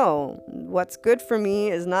will know what's good for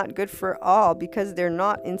me is not good for all, because they're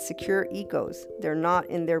not insecure egos. They're not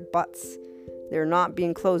in their butts. They're not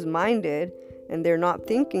being closed-minded, and they're not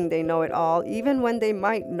thinking they know it all. Even when they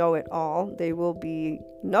might know it all, they will be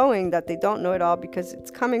knowing that they don't know it all, because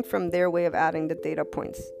it's coming from their way of adding the data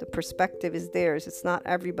points. The perspective is theirs. It's not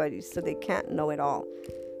everybody's, so they can't know it all.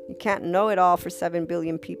 You can't know it all for 7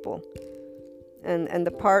 billion people. And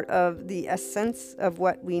the part of the essence of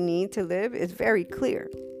what we need to live is very clear.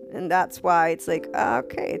 And that's why it's like,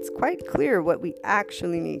 okay, it's quite clear what we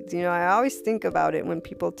actually need. I always think about it when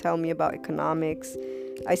people tell me about economics.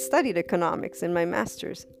 I studied economics in my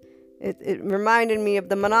master's. It reminded me of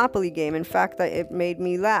the Monopoly game. In fact, it made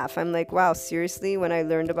me laugh. I'm like, wow, seriously, when I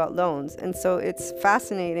learned about loans. And so it's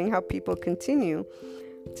fascinating how people continue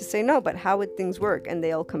to say, no, but how would things work? And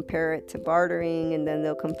they'll compare it to bartering, and then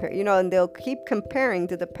they'll compare, and they'll keep comparing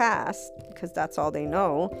to the past, because that's all they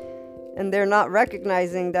know. And they're not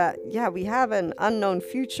recognizing that, yeah, we have an unknown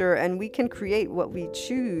future, and we can create what we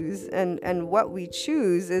choose, and what we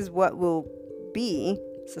choose is what will be.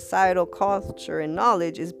 Societal culture and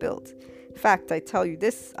knowledge is built. In fact, I tell you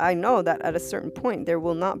this, I know that at a certain point there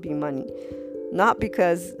will not be money. Not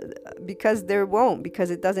because there won't, because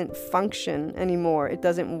it doesn't function anymore. It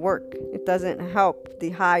doesn't work. It doesn't help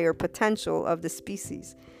the higher potential of the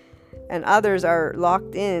species. And others are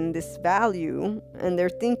locked in this value, and they're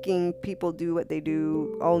thinking people do what they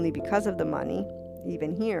do only because of the money,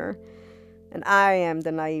 even here. And I am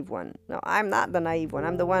the naive one. No, I'm not the naive one.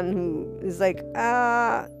 I'm the one who is like,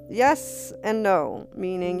 yes and no.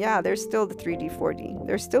 Meaning, yeah, there's still the 3D, 4D.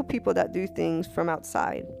 There's still people that do things from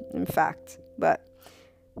outside, in fact. But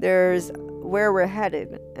there's where we're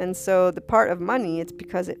headed. And so the part of money, it's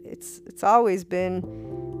because it's always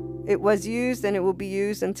been, it was used and it will be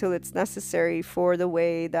used until it's necessary for the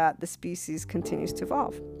way that the species continues to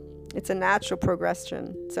evolve. It's a natural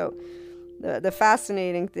progression. So the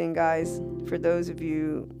fascinating thing, guys, for those of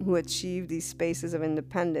you who achieve these spaces of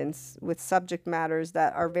independence with subject matters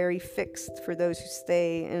that are very fixed, for those who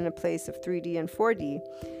stay in a place of 3D and 4D,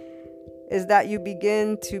 is that you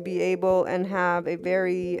begin to be able and have a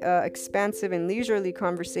very expansive and leisurely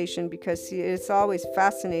conversation, because it's always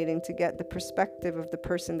fascinating to get the perspective of the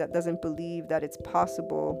person that doesn't believe that it's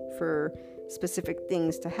possible for specific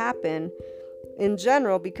things to happen in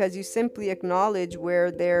general, because you simply acknowledge where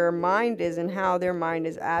their mind is and how their mind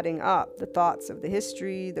is adding up the thoughts of the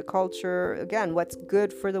history, the culture, again, what's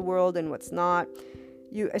good for the world and what's not.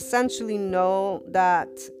 You essentially know that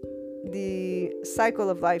the cycle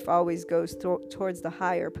of life always goes towards the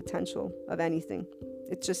higher potential of anything.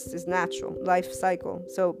 It just is natural, life cycle.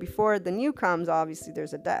 So before the new comes, obviously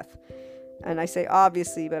there's a death. And I say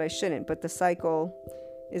obviously, but I shouldn't. But the cycle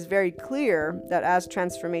is very clear that as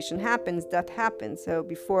transformation happens, death happens. So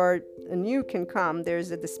before a new can come, there's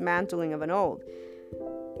a dismantling of an old.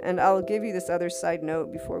 And I'll give you this other side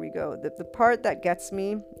note before we go. The part that gets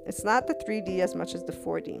me, it's not the 3D as much as the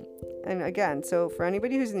 4D. And again, so for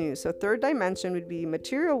anybody who's new, so third dimension would be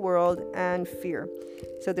material world and fear.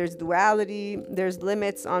 So there's duality, there's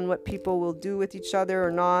limits on what people will do with each other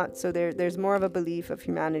or not. So there's more of a belief of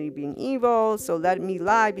humanity being evil. So let me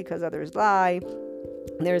lie because others lie.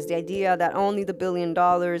 There's the idea that only the $1 billion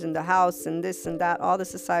and the house and this and that, all the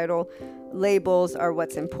societal labels are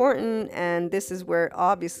what's important. And this is where it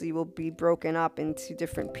obviously will be broken up into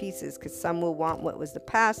different pieces, because some will want what was the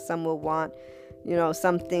past, some will want,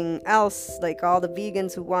 something else, like all the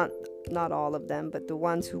vegans who want, not all of them, but the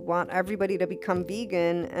ones who want everybody to become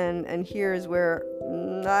vegan. And here's where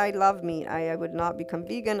I love meat. I would not become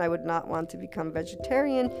vegan. I would not want to become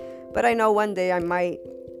vegetarian. But I know one day I might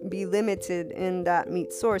be limited in that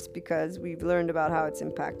meat source, because we've learned about how it's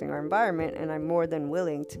impacting our environment, and I'm more than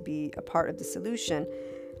willing to be a part of the solution.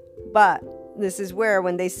 But this is where,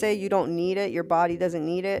 when they say you don't need it, your body doesn't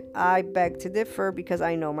need it, I beg to differ, because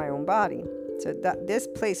I know my own body. So that this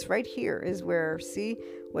place right here is where, see,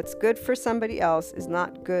 what's good for somebody else is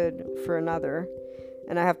not good for another.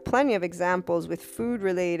 And I have plenty of examples with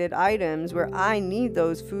food-related items where I need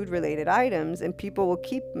those food-related items, and people will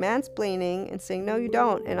keep mansplaining and saying, no, you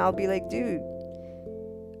don't. And I'll be like, dude.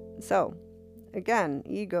 So again,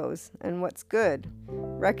 egos and what's good.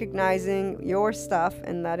 Recognizing your stuff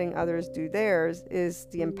and letting others do theirs is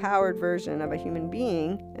the empowered version of a human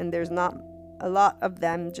being, and there's not a lot of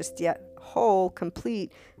them just yet whole,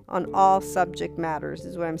 complete on all subject matters,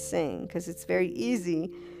 is what I'm saying, because it's very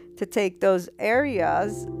easy to take those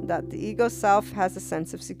areas that the ego self has a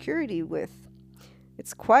sense of security with.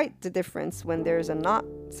 It's quite the difference when there's a not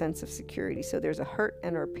sense of security. So there's a hurt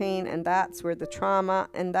and or pain, and that's where the trauma,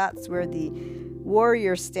 and that's where the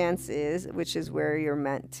warrior stance is, which is where you're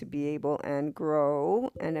meant to be able and grow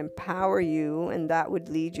and empower you, and that would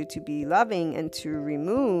lead you to be loving and to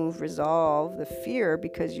resolve the fear,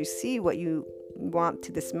 because you see what you want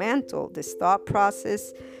to dismantle, this thought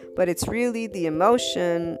process, but it's really the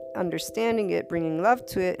emotion, understanding it, bringing love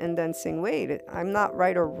to it, and then saying, wait, I'm not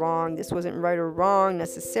right or wrong. This wasn't right or wrong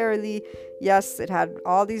necessarily. Yes, it had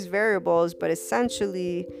all these variables, but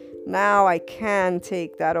essentially now I can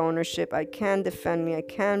take that ownership. I can defend me. I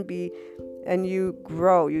can be, and you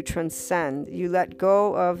grow, you transcend, you let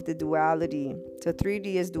go of the duality. So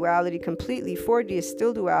 3D is duality completely. 4D is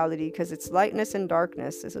still duality because it's lightness and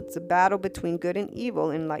darkness. So it's a battle between good and evil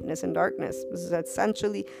in lightness and darkness. This is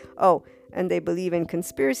essentially, and they believe in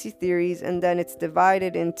conspiracy theories, and then it's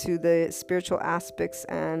divided into the spiritual aspects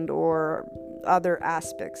and or other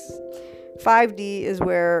aspects. 5D is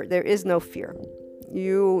where there is no fear.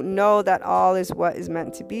 You know that all is what is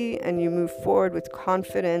meant to be, and you move forward with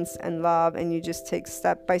confidence and love, and you just take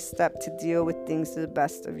step by step to deal with things to the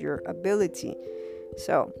best of your ability.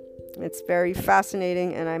 So it's very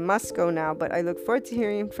fascinating, and I must go now, but I look forward to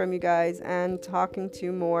hearing from you guys and talking to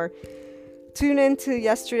you more. Tune in to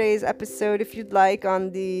yesterday's episode if you'd like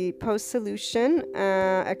on the post-solution,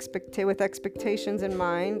 with expectations in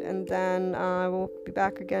mind, and then I will be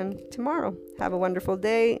back again tomorrow. Have a wonderful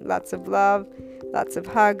day. Lots of love, lots of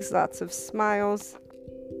hugs, lots of smiles.